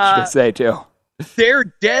strange to say, too. They're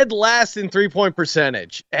dead last in 3-point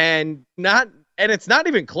percentage, and it's not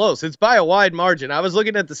even close. It's by a wide margin. I was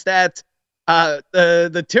looking at the stats.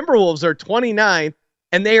 The Timberwolves are 29th,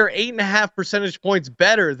 and they are 8.5 percentage points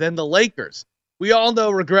better than the Lakers. We all know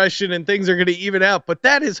regression and things are going to even out, but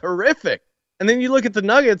that is horrific. And then you look at the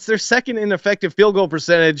Nuggets, they're second in effective field goal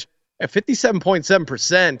percentage at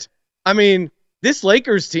 57.7%. I mean, this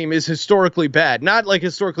Lakers team is historically bad. Not like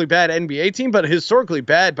historically bad NBA team, but historically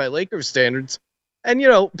bad by Lakers standards. And,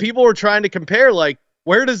 people were trying to compare, like,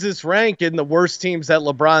 where does this rank in the worst teams that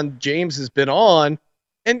LeBron James has been on?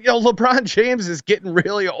 And, LeBron James is getting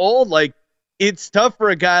really old. Like, it's tough for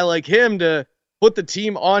a guy like him to put the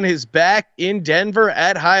team on his back in Denver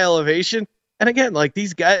at high elevation. And again, like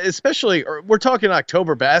these guys, especially, we're talking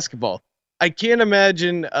October basketball. I can't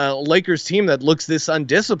imagine a Lakers team that looks this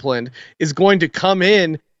undisciplined is going to come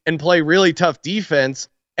in and play really tough defense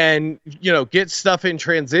and, get stuff in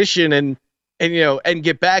transition and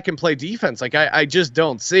get back and play defense. Like, I just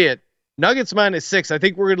don't see it. Nuggets -6. I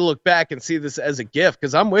think we're going to look back and see this as a gift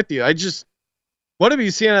because I'm with you. What have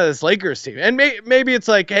you seen out of this Lakers team? And maybe it's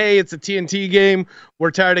like, hey, it's a TNT game.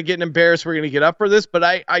 We're tired of getting embarrassed. We're going to get up for this. But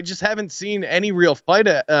I just haven't seen any real fight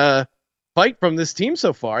from this team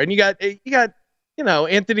so far. And you got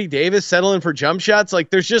Anthony Davis settling for jump shots.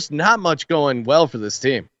 Like, there's just not much going well for this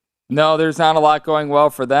team. No, there's not a lot going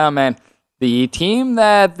well for them. And the team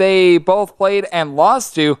that they both played and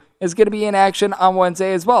lost to is going to be in action on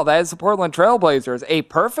Wednesday as well. That is the Portland Trailblazers. A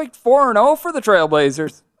perfect 4-0 for the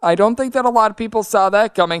Trailblazers. I don't think that a lot of people saw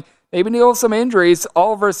that coming. They've been dealing with some injuries.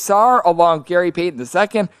 Oliver Sarr, along with Gary Payton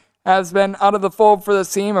II, has been out of the fold for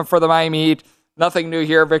this team and for the Miami Heat. Nothing new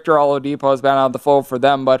here. Victor Oladipo has been out of the fold for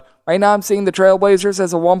them, but right now I'm seeing the Trailblazers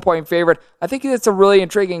as a 1-point favorite. I think it's a really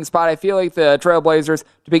intriguing spot. I feel like the Trailblazers,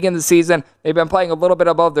 to begin the season, they've been playing a little bit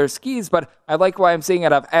above their skis, but I like why I'm seeing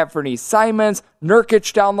it of Anthony Simons.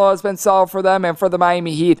 Nurkic down low has been solid for them, and for the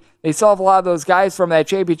Miami Heat, they still have a lot of those guys from that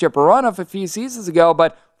championship run of a few seasons ago,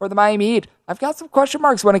 but for the Miami Heat, I've got some question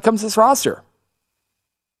marks when it comes to this roster.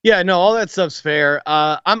 Yeah, no, all that stuff's fair.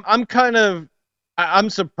 I'm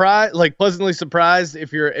surprised, like pleasantly surprised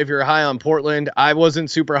if you're high on Portland. I wasn't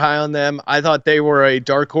super high on them. I thought they were a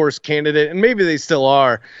dark horse candidate, and maybe they still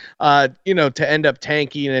are, to end up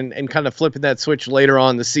tanking and kind of flipping that switch later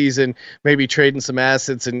on in the season, maybe trading some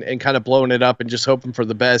assets and kind of blowing it up and just hoping for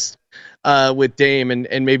the best with Dame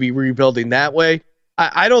and maybe rebuilding that way.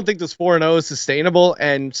 I don't think this 4-0 is sustainable,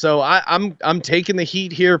 and so I'm taking the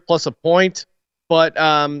Heat here plus a point. But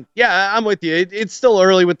I'm with you. It's still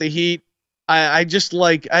early with the Heat. I just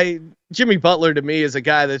like Jimmy Butler to me is a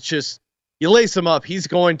guy that's just, you lace him up, he's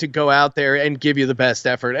going to go out there and give you the best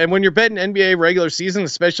effort. And when you're betting NBA regular season,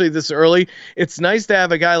 especially this early, it's nice to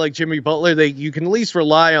have a guy like Jimmy Butler that you can at least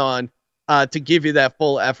rely on to give you that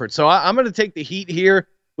full effort. So I'm going to take the Heat here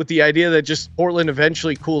with the idea that just Portland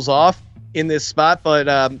eventually cools off in this spot. But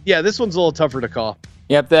this one's a little tougher to call.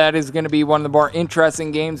 Yep, that is going to be one of the more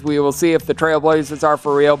interesting games. We will see if the Trailblazers are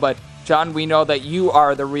for real, but John, we know that you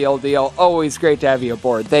are the real deal. Always great to have you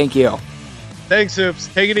aboard. Thank you. Thanks, Oops.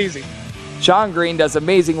 Take it easy. Sean Green does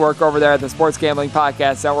amazing work over there at the Sports Gambling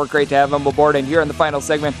Podcast Network. Great to have him aboard. And here in the final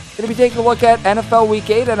segment, going to be taking a look at NFL Week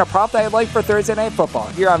 8 and a prop that I'd like for Thursday Night Football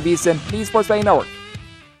here on VSiN, the Sports Betting Network.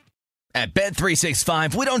 At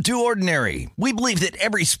Bet365, we don't do ordinary. We believe that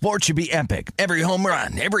every sport should be epic. Every home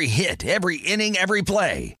run, every hit, every inning, every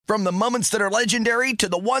play. From the moments that are legendary to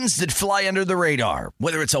the ones that fly under the radar.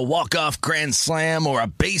 Whether it's a walk-off grand slam or a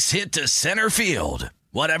base hit to center field.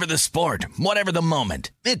 Whatever the sport, whatever the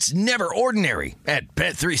moment. It's never ordinary at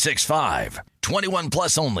Bet365. 21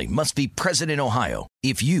 plus only. Must be present in Ohio.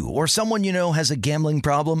 If you or someone you know has a gambling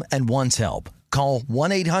problem and wants help, call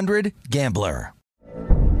 1-800-GAMBLER.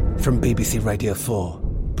 From BBC Radio 4,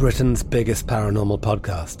 Britain's biggest paranormal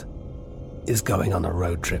podcast is going on a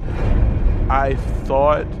road trip. I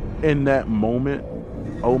thought in that moment,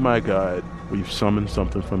 oh my God, we've summoned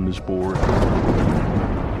something from this board.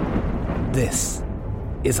 This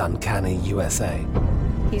is Uncanny USA.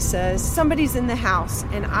 He says, somebody's in the house,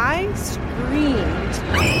 and I screamed.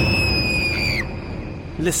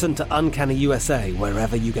 Listen to Uncanny USA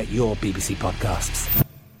wherever you get your BBC podcasts,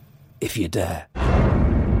 if you dare.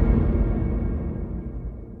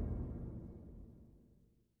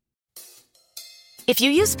 If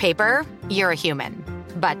you use paper, you're a human.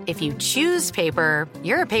 But if you choose paper,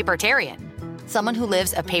 you're a papertarian. Someone who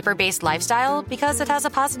lives a paper-based lifestyle because it has a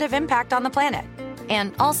positive impact on the planet.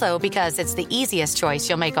 And also because it's the easiest choice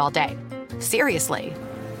you'll make all day. Seriously.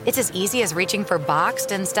 It's as easy as reaching for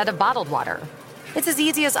boxed instead of bottled water. It's as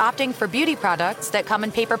easy as opting for beauty products that come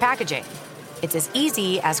in paper packaging. It's as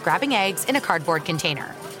easy as grabbing eggs in a cardboard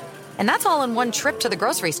container. And that's all in one trip to the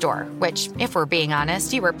grocery store, which, if we're being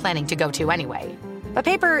honest, you were planning to go to anyway. But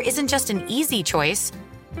paper isn't just an easy choice.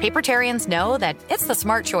 Papertarians know that it's the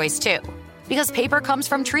smart choice, too. Because paper comes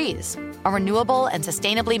from trees, a renewable and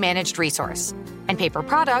sustainably managed resource. And paper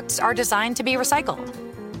products are designed to be recycled.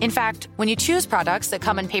 In fact, when you choose products that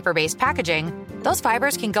come in paper-based packaging, those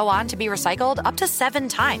fibers can go on to be recycled up to 7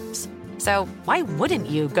 times. So why wouldn't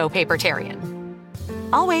you go papertarian?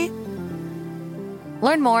 I'll wait.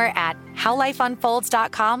 Learn more at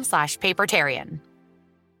howlifeunfolds.com/papertarian.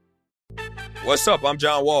 What's up? I'm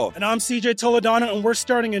John Wall. And I'm CJ Toledano, and we're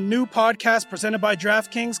starting a new podcast presented by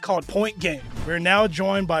DraftKings called Point Game. We're now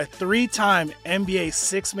joined by 3-time NBA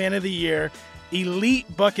Sixth Man of the Year,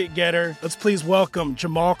 elite bucket getter. Let's please welcome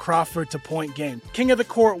Jamal Crawford to Point Game. King of the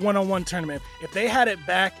Court one-on-one tournament. If they had it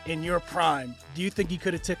back in your prime, do you think you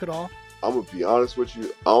could have took it all? I'm going to be honest with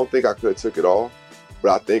you. I don't think I could have took it all,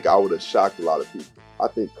 but I think I would have shocked a lot of people. I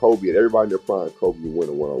think Kobe and everybody in their prime, Kobe would win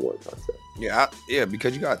a one-on-one contest. Yeah,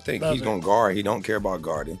 because you got to think. He's going to guard. He don't care about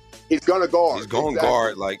guarding. He's going to guard. He's going to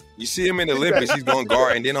guard. Like, you see him in the Olympics, he's going to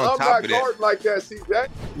guard. And then on top of that. I'm not guarding like that, CJ.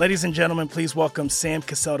 Ladies and gentlemen, please welcome Sam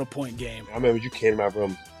Cassell to Point Game. I remember you came out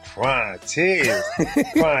from crying, tears.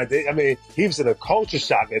 Crying. I mean, he was in a culture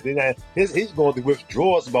shock. And then he's going through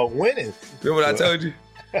withdrawals about winning. Remember what I told you?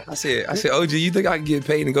 I said, OG, you think I can get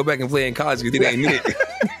paid and go back and play in college because it ain't it?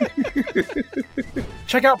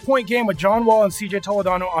 Check out Point Game with John Wall and CJ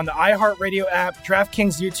Toledano on the iHeartRadio app,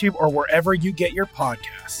 DraftKings YouTube, or wherever you get your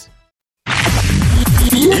podcasts.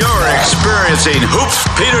 You're experiencing Hoops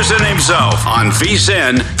Peterson himself on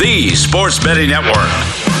VSiN, the Sports Betting Network.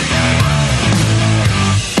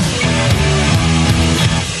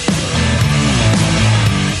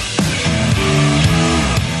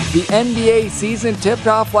 The NBA season tipped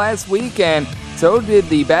off last week, and so did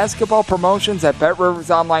the basketball promotions at BetRivers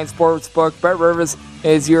Online Sportsbook. BetRivers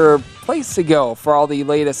is your place to go for all the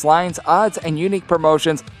latest lines, odds, and unique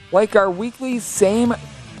promotions like our weekly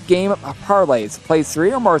same-game parlays. Place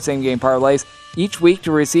 3 or more same-game parlays each week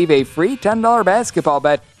to receive a free $10 basketball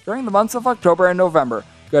bet during the months of October and November.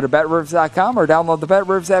 Go to BetRivers.com or download the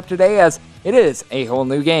BetRivers app today, as it is a whole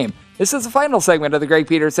new game. This is the final segment of the Greg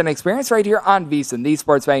Peterson Experience right here on VSiN, the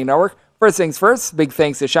Sports Betting Network. First things first, big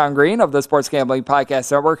thanks to Sean Green of the Sports Gambling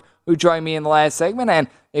Podcast Network, who joined me in the last segment. And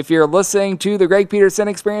if you're listening to the Greg Peterson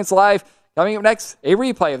Experience live, coming up next, a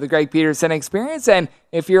replay of the Greg Peterson Experience. And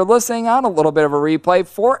if you're listening on a little bit of a replay,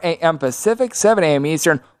 4 a.m. Pacific, 7 a.m.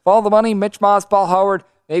 Eastern, Follow the Money, Mitch Moss, Paul Howard,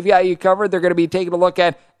 they've got you covered. They're going to be taking a look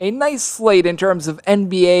at a nice slate in terms of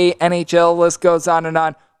NBA, NHL, list goes on and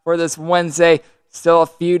on for this Wednesday. Still a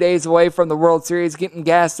few days away from the World Series, getting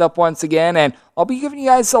gassed up once again, and I'll be giving you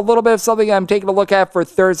guys a little bit of something I'm taking a look at for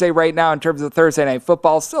Thursday right now in terms of Thursday Night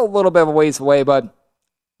Football. Still a little bit of a ways away, but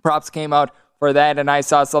props came out for that, and I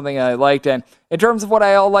saw something I liked. And in terms of what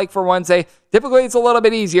I all like for Wednesday, typically it's a little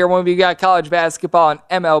bit easier when we got college basketball and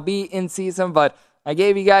MLB in season, but I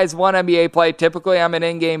gave you guys one NBA play. Typically I'm an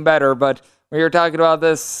in-game bettor, but we were talking about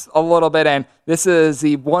this a little bit, and this is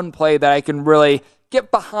the one play that I can really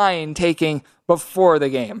get behind taking before the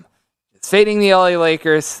game. It's fading the LA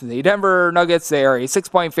Lakers. The Denver Nuggets, they are a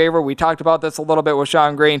 6-point favorite. We talked about this a little bit with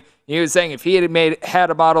Sean Green. He was saying if he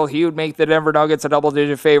had a model, he would make the Denver Nuggets a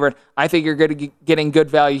double-digit favorite. I think you're getting good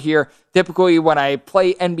value here. Typically, when I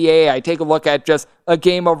play NBA, I take a look at just a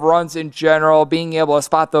game of runs in general, being able to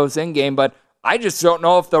spot those in-game, but I just don't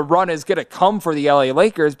know if the run is going to come for the LA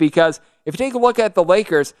Lakers, because if you take a look at the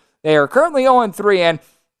Lakers, they are currently 0-3, and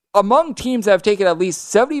among teams that have taken at least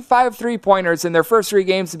 75 three-pointers in their first 3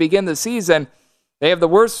 games to begin the season, they have the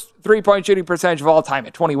worst three-point shooting percentage of all time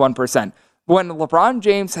at 21%. When LeBron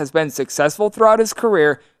James has been successful throughout his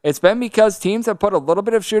career, it's been because teams have put a little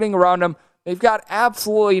bit of shooting around him. They've got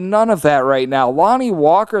absolutely none of that right now. Lonnie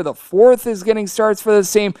Walker, the 4th, is getting starts for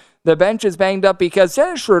this team. The bench is banged up because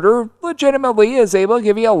Dennis Schroeder legitimately is able to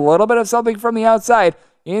give you a little bit of something from the outside.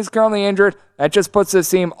 He's currently injured. That just puts this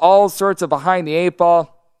team all sorts of behind the 8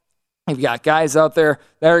 ball. You've got guys out there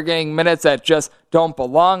that are getting minutes that just don't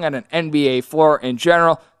belong on an NBA floor in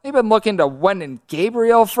general. They've been looking to Wenyen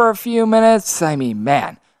Gabriel for a few minutes. I mean,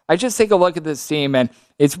 man, I just take a look at this team, and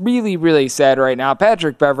it's really, really sad right now.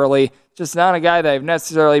 Patrick Beverley, just not a guy that I've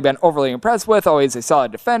necessarily been overly impressed with. Always a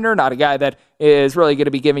solid defender, not a guy that is really going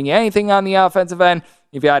to be giving you anything on the offensive end.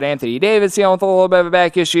 You've got Anthony Davis dealing with a little bit of a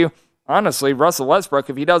back issue. Honestly, Russell Westbrook,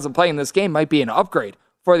 if he doesn't play in this game, might be an upgrade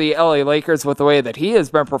for the LA Lakers with the way that he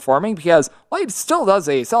has been performing, because he still does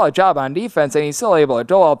a solid job on defense, and he's still able to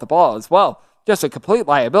dole out the ball as well. Just a complete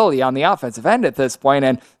liability on the offensive end at this point,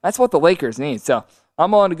 and that's what the Lakers need. So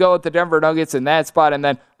I'm willing to go with the Denver Nuggets in that spot. And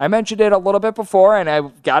then I mentioned it a little bit before, and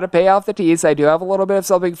I've got to pay off the tease. I do have a little bit of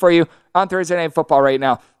something for you on Thursday Night Football right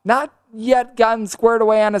now. Not yet gotten squared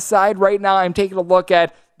away on a side. Right now I'm taking a look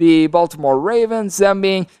at the Baltimore Ravens, them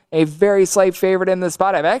being a very slight favorite in this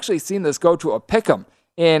spot. I've actually seen this go to a pick'em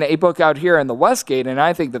in a book out here in the Westgate, and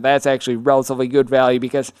I think that that's actually relatively good value,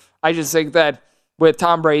 because I just think that with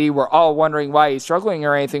Tom Brady, we're all wondering why he's struggling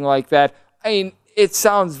or anything like that. I mean, it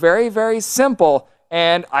sounds very, very simple,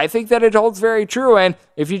 and I think that it holds very true. And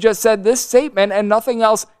if you just said this statement and nothing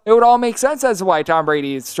else, it would all make sense as to why Tom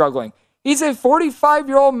Brady is struggling. He's a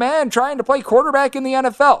 45-year-old man trying to play quarterback in the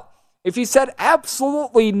NFL. If you said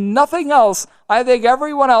absolutely nothing else, I think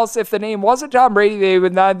everyone else, if the name wasn't Tom Brady, they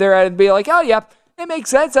would nod their head and be like, oh, yeah, it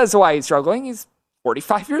makes sense as to why he's struggling. He's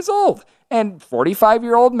 45 years old. And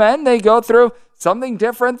 45-year-old men, they go through something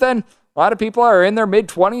different than a lot of people are in their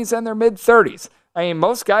mid-20s and their mid-30s. I mean,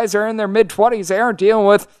 most guys are in their mid-20s. They aren't dealing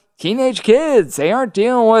with teenage kids. They aren't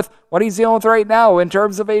dealing with what he's dealing with right now in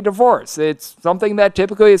terms of a divorce. It's something that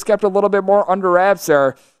typically is kept a little bit more under wraps.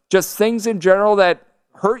 Or just things in general that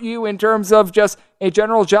hurt you in terms of just a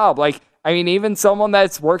general job. Even someone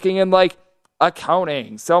that's working in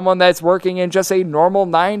accounting, someone that's working in just a normal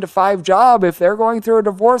 9-to-5 job, if they're going through a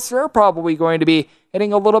divorce, they're probably going to be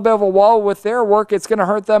hitting a little bit of a wall with their work. It's going to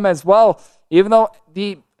hurt them as well. Even though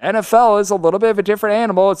the NFL is a little bit of a different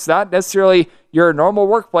animal, it's not necessarily your normal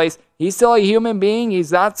workplace. He's still a human being.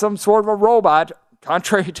 He's not some sort of a robot,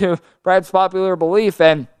 contrary to perhaps popular belief.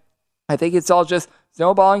 And I think it's all just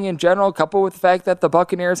snowballing in general, coupled with the fact that the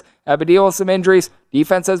Buccaneers have been dealing with some injuries.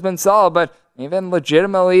 Defense has been solid, but even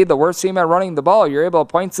legitimately the worst team at running the ball, you're able to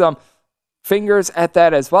point some fingers at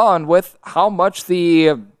that as well. And with how much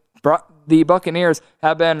the Buccaneers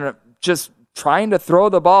have been just trying to throw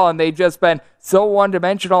the ball, and they've just been so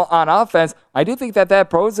one-dimensional on offense, I do think that that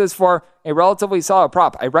poses for a relatively solid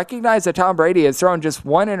prop. I recognize that Tom Brady has thrown just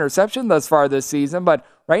one interception thus far this season, but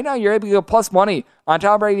right now you're able to go plus money on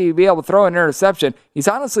Tom Brady to be able to throw an interception. He's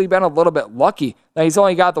honestly been a little bit lucky that he's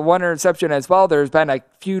only got the one interception as well. There's been a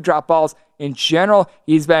few drop balls in general.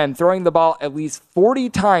 He's been throwing the ball at least 40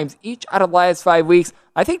 times each out of the last 5 weeks.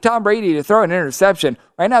 I think Tom Brady to throw an interception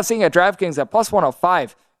right now, sitting at DraftKings at plus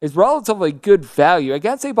 105, is relatively good value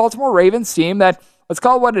against a Baltimore Ravens team that, let's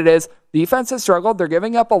call it what it is, defense has struggled. They're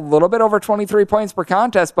giving up a little bit over 23 points per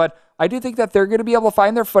contest, but I do think that they're going to be able to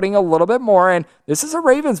find their footing a little bit more. And this is a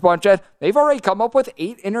Ravens bunch that they've already come up with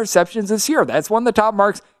 8 interceptions this year. That's one of the top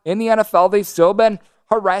marks in the NFL. They've still been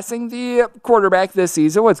harassing the quarterback this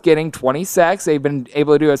season with getting 20 sacks. They've been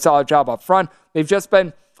able to do a solid job up front. They've just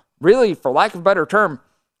been really, for lack of a better term,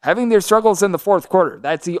 having their struggles in the fourth quarter.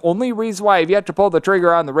 That's the only reason why I've yet to pull the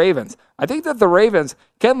trigger on the Ravens. I think that the Ravens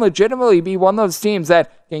can legitimately be one of those teams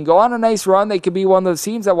that can go on a nice run. They could be one of those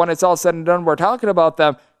teams that when it's all said and done, we're talking about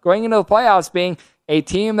them going into the playoffs being a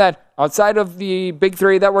team that, outside of the big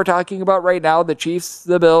three that we're talking about right now, the Chiefs,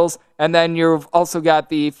 the Bills, and then you've also got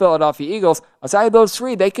the Philadelphia Eagles, outside of those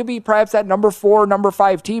three, they could be perhaps that number 4, number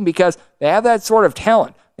 5 team because they have that sort of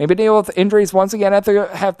talent. They've been dealing with injuries once again at the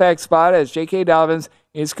halfback spot as J.K. Dobbins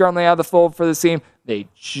is currently out of the fold for the team. They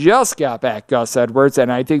just got back Gus Edwards,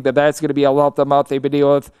 and I think that that's going to be able to help them out. They've been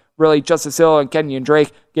dealing with really Justice Hill and Kenyon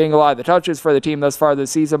Drake getting a lot of the touches for the team thus far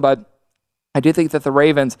this season, but I do think that the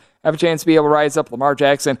Ravens have a chance to be able to rise up. Lamar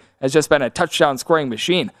Jackson has just been a touchdown scoring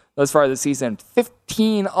machine thus far this season.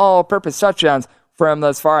 15 all-purpose touchdowns for him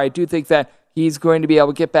thus far. I do think that he's going to be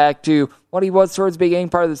able to get back to what he was towards the beginning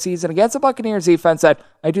part of the season against the Buccaneers defense that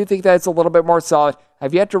I do think that it's a little bit more solid.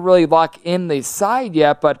 I've yet to really lock in the side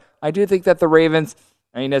yet, but I do think that the Ravens,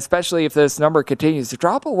 especially if this number continues to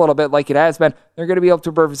drop a little bit like it has been, they're going to be able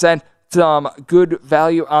to present some good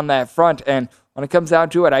value on that front. And when it comes down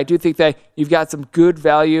to it, I do think that you've got some good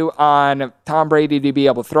value on Tom Brady to be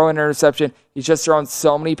able to throw an interception. He's just thrown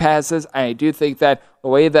so many passes. I do think that the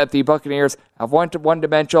way that the Buccaneers have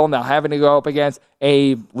one-dimensional, now having to go up against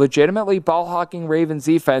a legitimately ball-hawking Ravens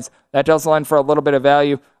defense, that does lend for a little bit of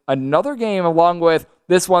value. Another game along with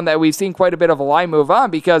this one that we've seen quite a bit of a line move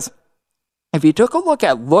on because if you took a look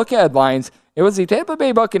at lines, it was the Tampa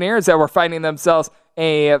Bay Buccaneers that were finding themselves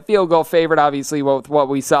a field goal favorite, obviously, with what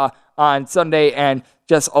we saw on Sunday, and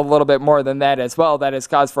just a little bit more than that as well. That has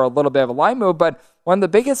caused for a little bit of a line move, but one of the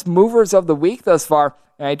biggest movers of the week thus far,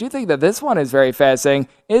 and I do think that this one is very fascinating,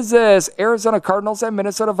 is this Arizona Cardinals and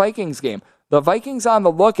Minnesota Vikings game. The Vikings on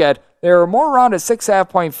the look at, they're more around a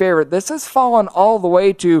 6.5-point favorite. This has fallen all the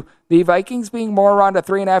way to the Vikings being more around a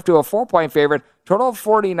 3.5 to a 4-point favorite, total of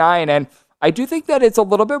 49, and I do think that it's a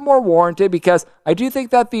little bit more warranted because I do think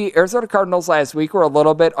that the Arizona Cardinals last week were a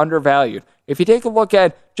little bit undervalued. If you take a look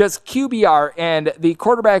at just QBR and the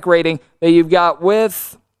quarterback rating that you've got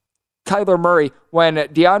with Kyler Murray when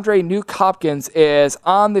DeAndre Nuke-Hopkins is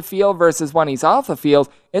on the field versus when he's off the field,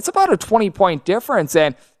 it's about a 20-point difference,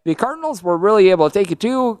 and the Cardinals were really able to take it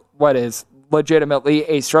to what is legitimately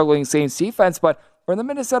a struggling Saints defense, but for the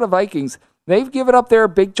Minnesota Vikings, they've given up their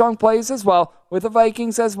big chunk plays as well. With the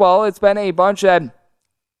Vikings as well, it's been a bunch that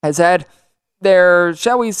has had their,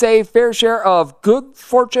 shall we say, fair share of good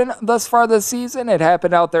fortune thus far this season. It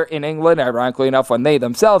happened out there in England, ironically enough, when they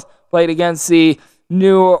themselves played against the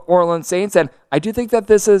New Orleans Saints. And I do think that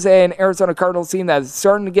this is an Arizona Cardinals team that's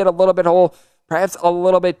starting to get a little bit whole, perhaps a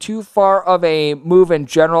little bit too far of a move in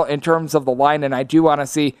general in terms of the line, and I do want to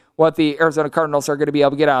see what the Arizona Cardinals are going to be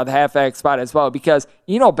able to get out of the halfback spot as well, because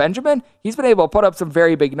Benjamin, he's been able to put up some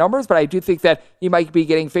very big numbers, but I do think that he might be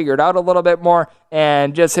getting figured out a little bit more,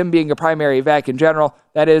 and just him being a primary back in general,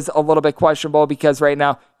 that is a little bit questionable, because right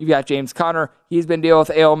now you've got James Conner. He's been dealing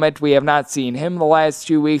with ailment. We have not seen him the last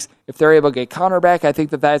 2 weeks. If they're able to get Conner back, I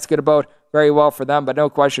think that that's going to bode very well for them, but no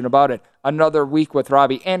question about it. Another week with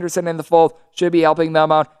Robbie Anderson in the fold should be helping them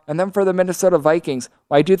out. And then for the Minnesota Vikings,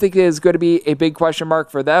 what I do think is going to be a big question mark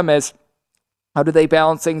for them is, how do they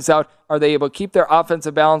balance things out? Are they able to keep their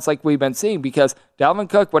offensive balance like we've been seeing? Because Dalvin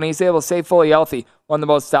Cook, when he's able to stay fully healthy, one of the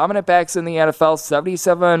most dominant backs in the NFL,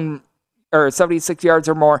 76 yards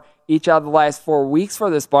or more each out of the last 4 weeks for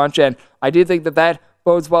this bunch. And I do think that that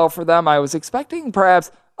bodes well for them. I was expecting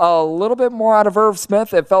perhaps a little bit more out of Irv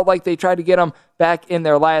Smith. It felt like they tried to get him back in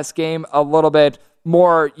their last game, a little bit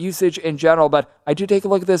more usage in general, but I do take a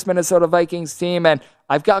look at this Minnesota Vikings team, and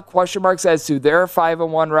I've got question marks as to their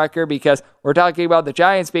 5-1 record, because we're talking about the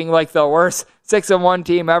Giants being like the worst 6-1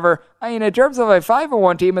 team ever. I mean, in terms of a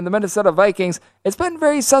 5-1 team in the Minnesota Vikings, it's been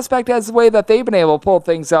very suspect as the way that they've been able to pull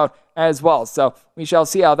things out as well. So we shall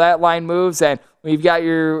see how that line moves, and we've got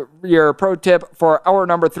your pro tip for hour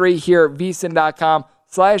number 3 here at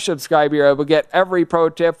VSiN.com/subscribe. You're able to get every pro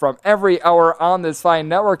tip from every hour on this fine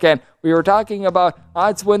network. And we were talking about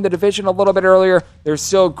odds win the division a little bit earlier. There's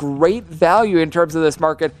still great value in terms of this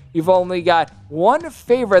market. You've only got one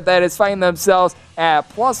favorite that is finding themselves at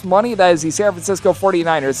plus money. That is the San Francisco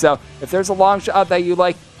 49ers. So if there's a long shot that you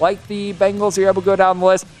like the Bengals, you're able to go down the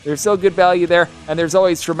list. There's still good value there, and there's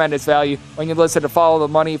always tremendous value when you listen to Follow the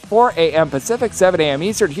Money, 4 a.m. Pacific, 7 a.m.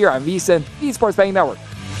 Eastern, here on VSiN, the Sports Betting Network.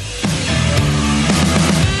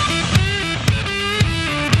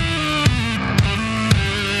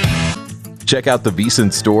 Check out the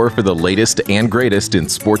VSiN store for the latest and greatest in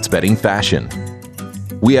sports betting fashion.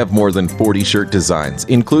 We have more than 40 shirt designs,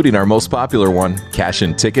 including our most popular one, Cash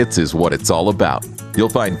and Tickets is what it's all about. You'll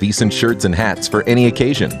find VSiN shirts and hats for any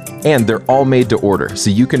occasion, and they're all made to order, so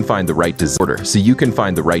you can find the right disorder, so you can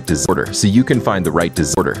find the right disorder, so you can find the right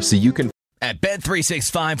disorder, so you can. At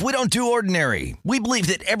Bet365, we don't do ordinary. We believe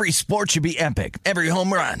that every sport should be epic. Every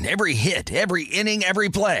home run, every hit, every inning, every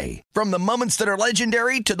play. From the moments that are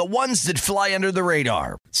legendary to the ones that fly under the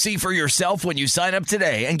radar. See for yourself when you sign up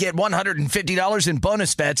today and get $150 in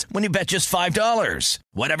bonus bets when you bet just $5.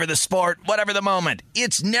 Whatever the sport, whatever the moment,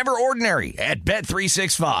 it's never ordinary at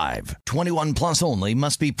Bet365. 21 plus only.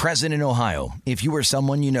 Must be present in Ohio. If you or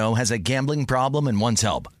someone you know has a gambling problem and wants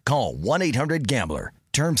help, call 1-800-GAMBLER.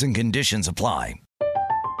 Terms and conditions apply.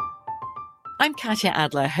 I'm Katya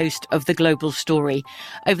Adler, host of The Global Story.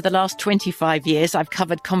 Over the last 25 years, I've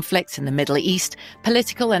covered conflicts in the Middle East,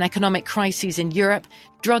 political and economic crises in Europe,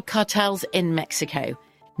 drug cartels in Mexico.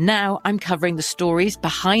 Now I'm covering the stories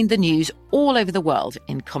behind the news all over the world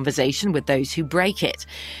in conversation with those who break it.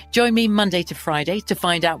 Join me Monday to Friday to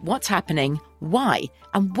find out what's happening, why,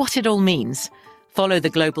 and what it all means. Follow The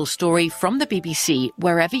Global Story from the BBC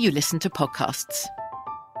wherever you listen to podcasts.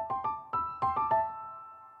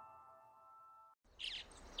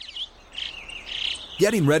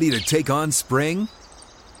 Getting ready to take on spring?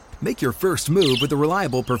 Make your first move with the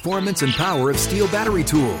reliable performance and power of Steel battery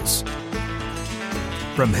tools.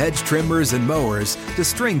 From hedge trimmers and mowers to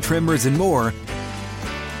string trimmers and more,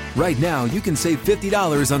 right now you can save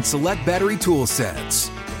 $50 on select battery tool sets.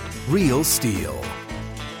 Real Steel.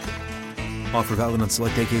 Offer valid on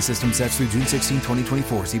select AK system sets through June 16,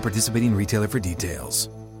 2024. See participating retailer for details.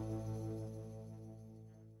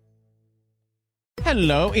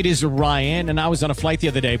 Hello, it is Ryan, and I was on a flight the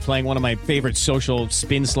other day playing one of my favorite social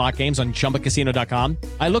spin slot games on ChumbaCasino.com.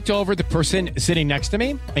 I looked over at the person sitting next to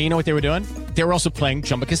me, and you know what they were doing? They were also playing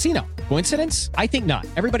Chumba Casino. Coincidence? I think not.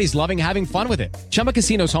 Everybody's loving having fun with it. Chumba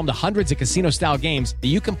Casino is home to hundreds of casino-style games that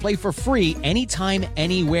you can play for free anytime,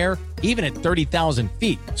 anywhere, even at 30,000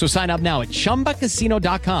 feet. So sign up now at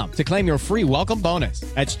ChumbaCasino.com to claim your free welcome bonus.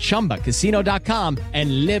 That's ChumbaCasino.com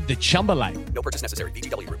and live the Chumba life. No purchase necessary.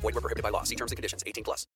 VGW. Void where prohibited by law. See terms and conditions. 18+.